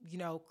to, you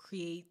know,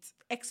 create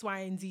X, Y,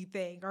 and Z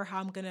thing, or how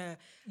I'm going to,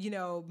 you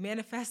know,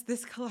 manifest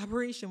this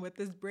collaboration with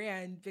this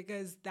brand,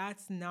 because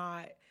that's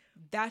not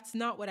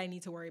what I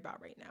need to worry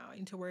about right now. I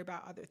need to worry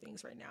about other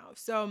things right now.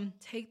 So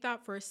take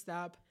that first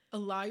step.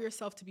 Allow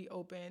yourself to be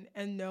open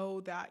and know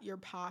that your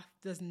path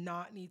does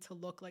not need to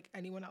look like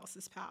anyone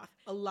else's path.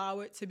 Allow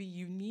it to be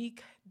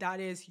unique. That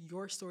is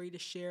your story to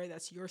share.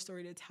 That's your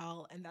story to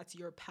tell. And that's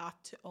your path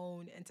to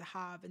own and to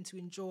have and to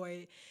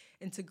enjoy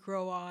and to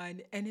grow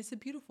on. And it's a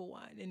beautiful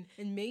one.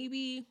 And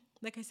maybe,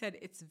 like I said,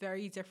 it's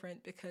very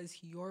different because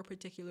your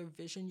particular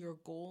vision, your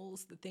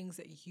goals, the things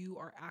that you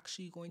are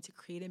actually going to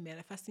create and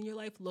manifest in your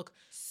life look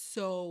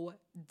so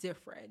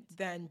different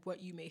than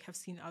what you may have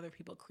seen other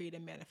people create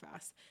and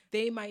manifest.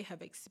 They might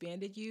have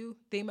expanded you.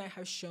 They might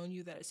have shown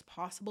you that it's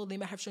possible. They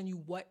might have shown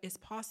you what is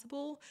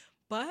possible,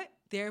 but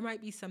there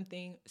might be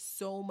something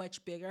so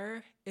much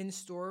bigger in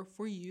store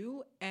for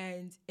you.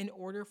 And in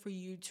order for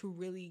you to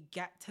really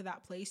get to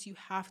that place, you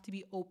have to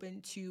be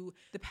open to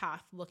the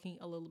path looking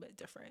a little bit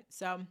different.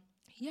 So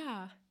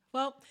yeah,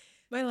 well,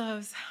 my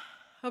loves,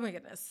 oh my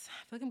goodness, I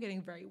feel like I'm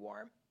getting very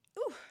warm.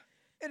 Ooh,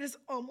 it is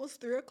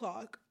almost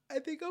 3:00. I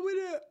think I'm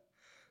gonna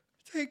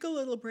take a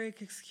little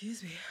break,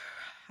 excuse me,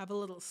 have a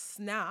little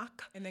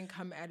snack, and then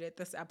come edit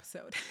this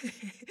episode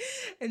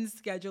and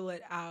schedule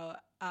it out.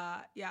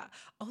 Yeah.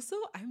 Also,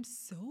 I'm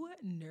so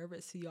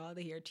nervous for y'all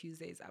to hear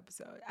Tuesday's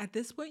episode. At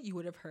this point, you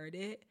would have heard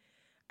it.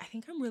 I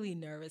think I'm really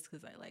nervous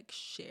because I like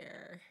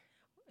share.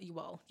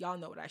 Well, y'all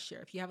know what I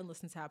share. If you haven't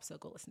listened to the episode,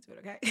 go listen to it,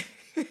 okay?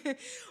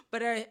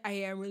 But I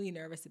am really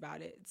nervous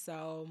about it.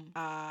 So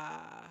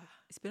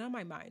it's been on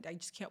my mind. I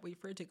just can't wait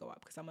for it to go up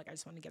because I'm like, I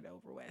just want to get it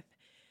over with.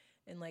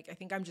 And like, I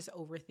think I'm just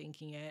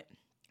overthinking it.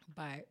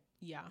 But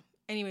yeah.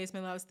 Anyways, my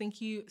loves, thank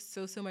you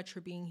so much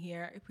for being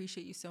here. I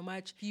appreciate you so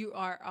much. If you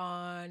are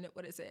on,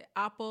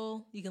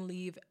 Apple, you can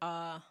leave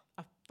a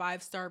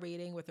 5-star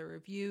rating with a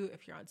review.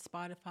 If you're on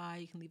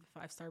Spotify, you can leave a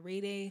 5-star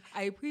rating.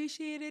 I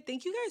appreciate it.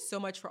 Thank you guys so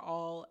much for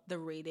all the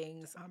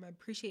ratings. I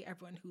appreciate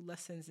everyone who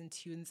listens and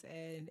tunes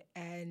in.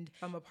 And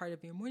if I'm a part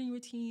of your morning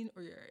routine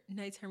or your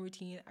nighttime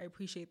routine, I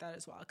appreciate that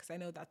as well, because I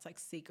know that's like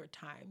sacred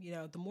time. You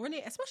know, the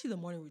morning, especially the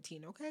morning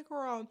routine, okay,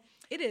 girl?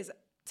 It is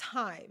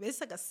time.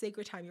 It's like a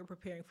sacred time. You're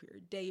preparing for your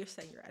day. You're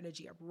setting your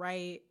energy up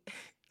right.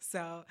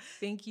 So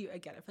thank you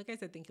again. I feel like I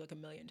said thank you like a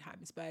million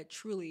times, but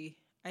truly,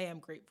 I am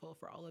grateful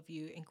for all of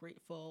you and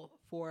grateful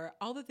for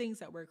all the things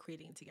that we're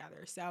creating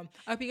together. So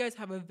I hope you guys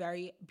have a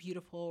very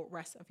beautiful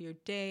rest of your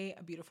day,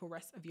 a beautiful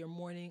rest of your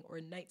morning or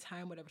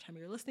nighttime, whatever time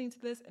you're listening to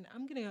this. And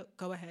I'm going to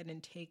go ahead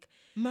and take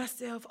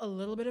myself a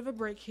little bit of a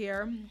break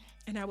here,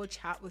 and I will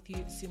chat with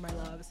you soon, my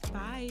loves.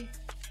 Bye.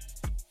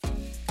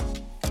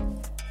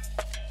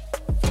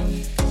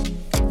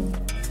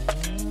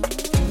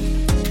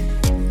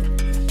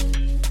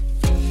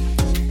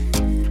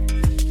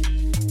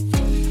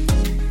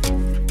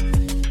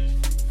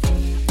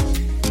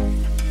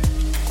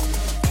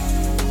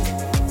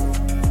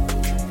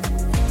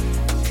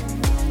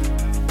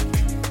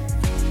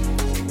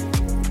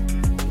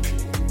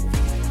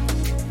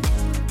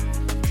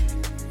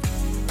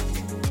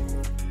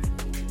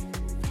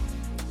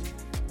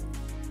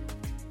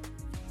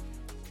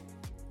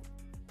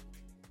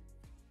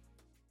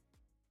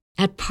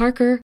 At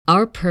Parker,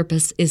 our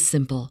purpose is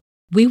simple.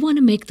 We want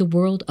to make the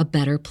world a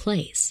better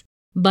place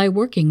by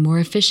working more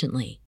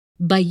efficiently,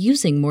 by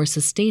using more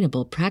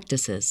sustainable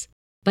practices,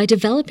 by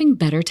developing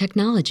better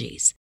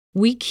technologies.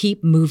 We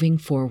keep moving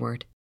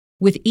forward.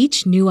 With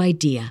each new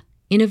idea,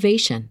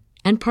 innovation,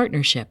 and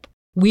partnership,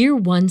 we're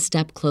one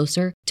step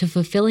closer to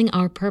fulfilling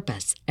our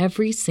purpose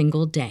every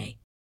single day.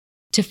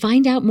 To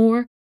find out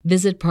more,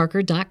 visit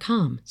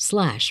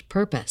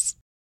parker.com/purpose.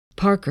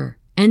 Parker,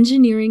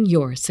 engineering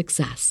your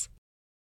success.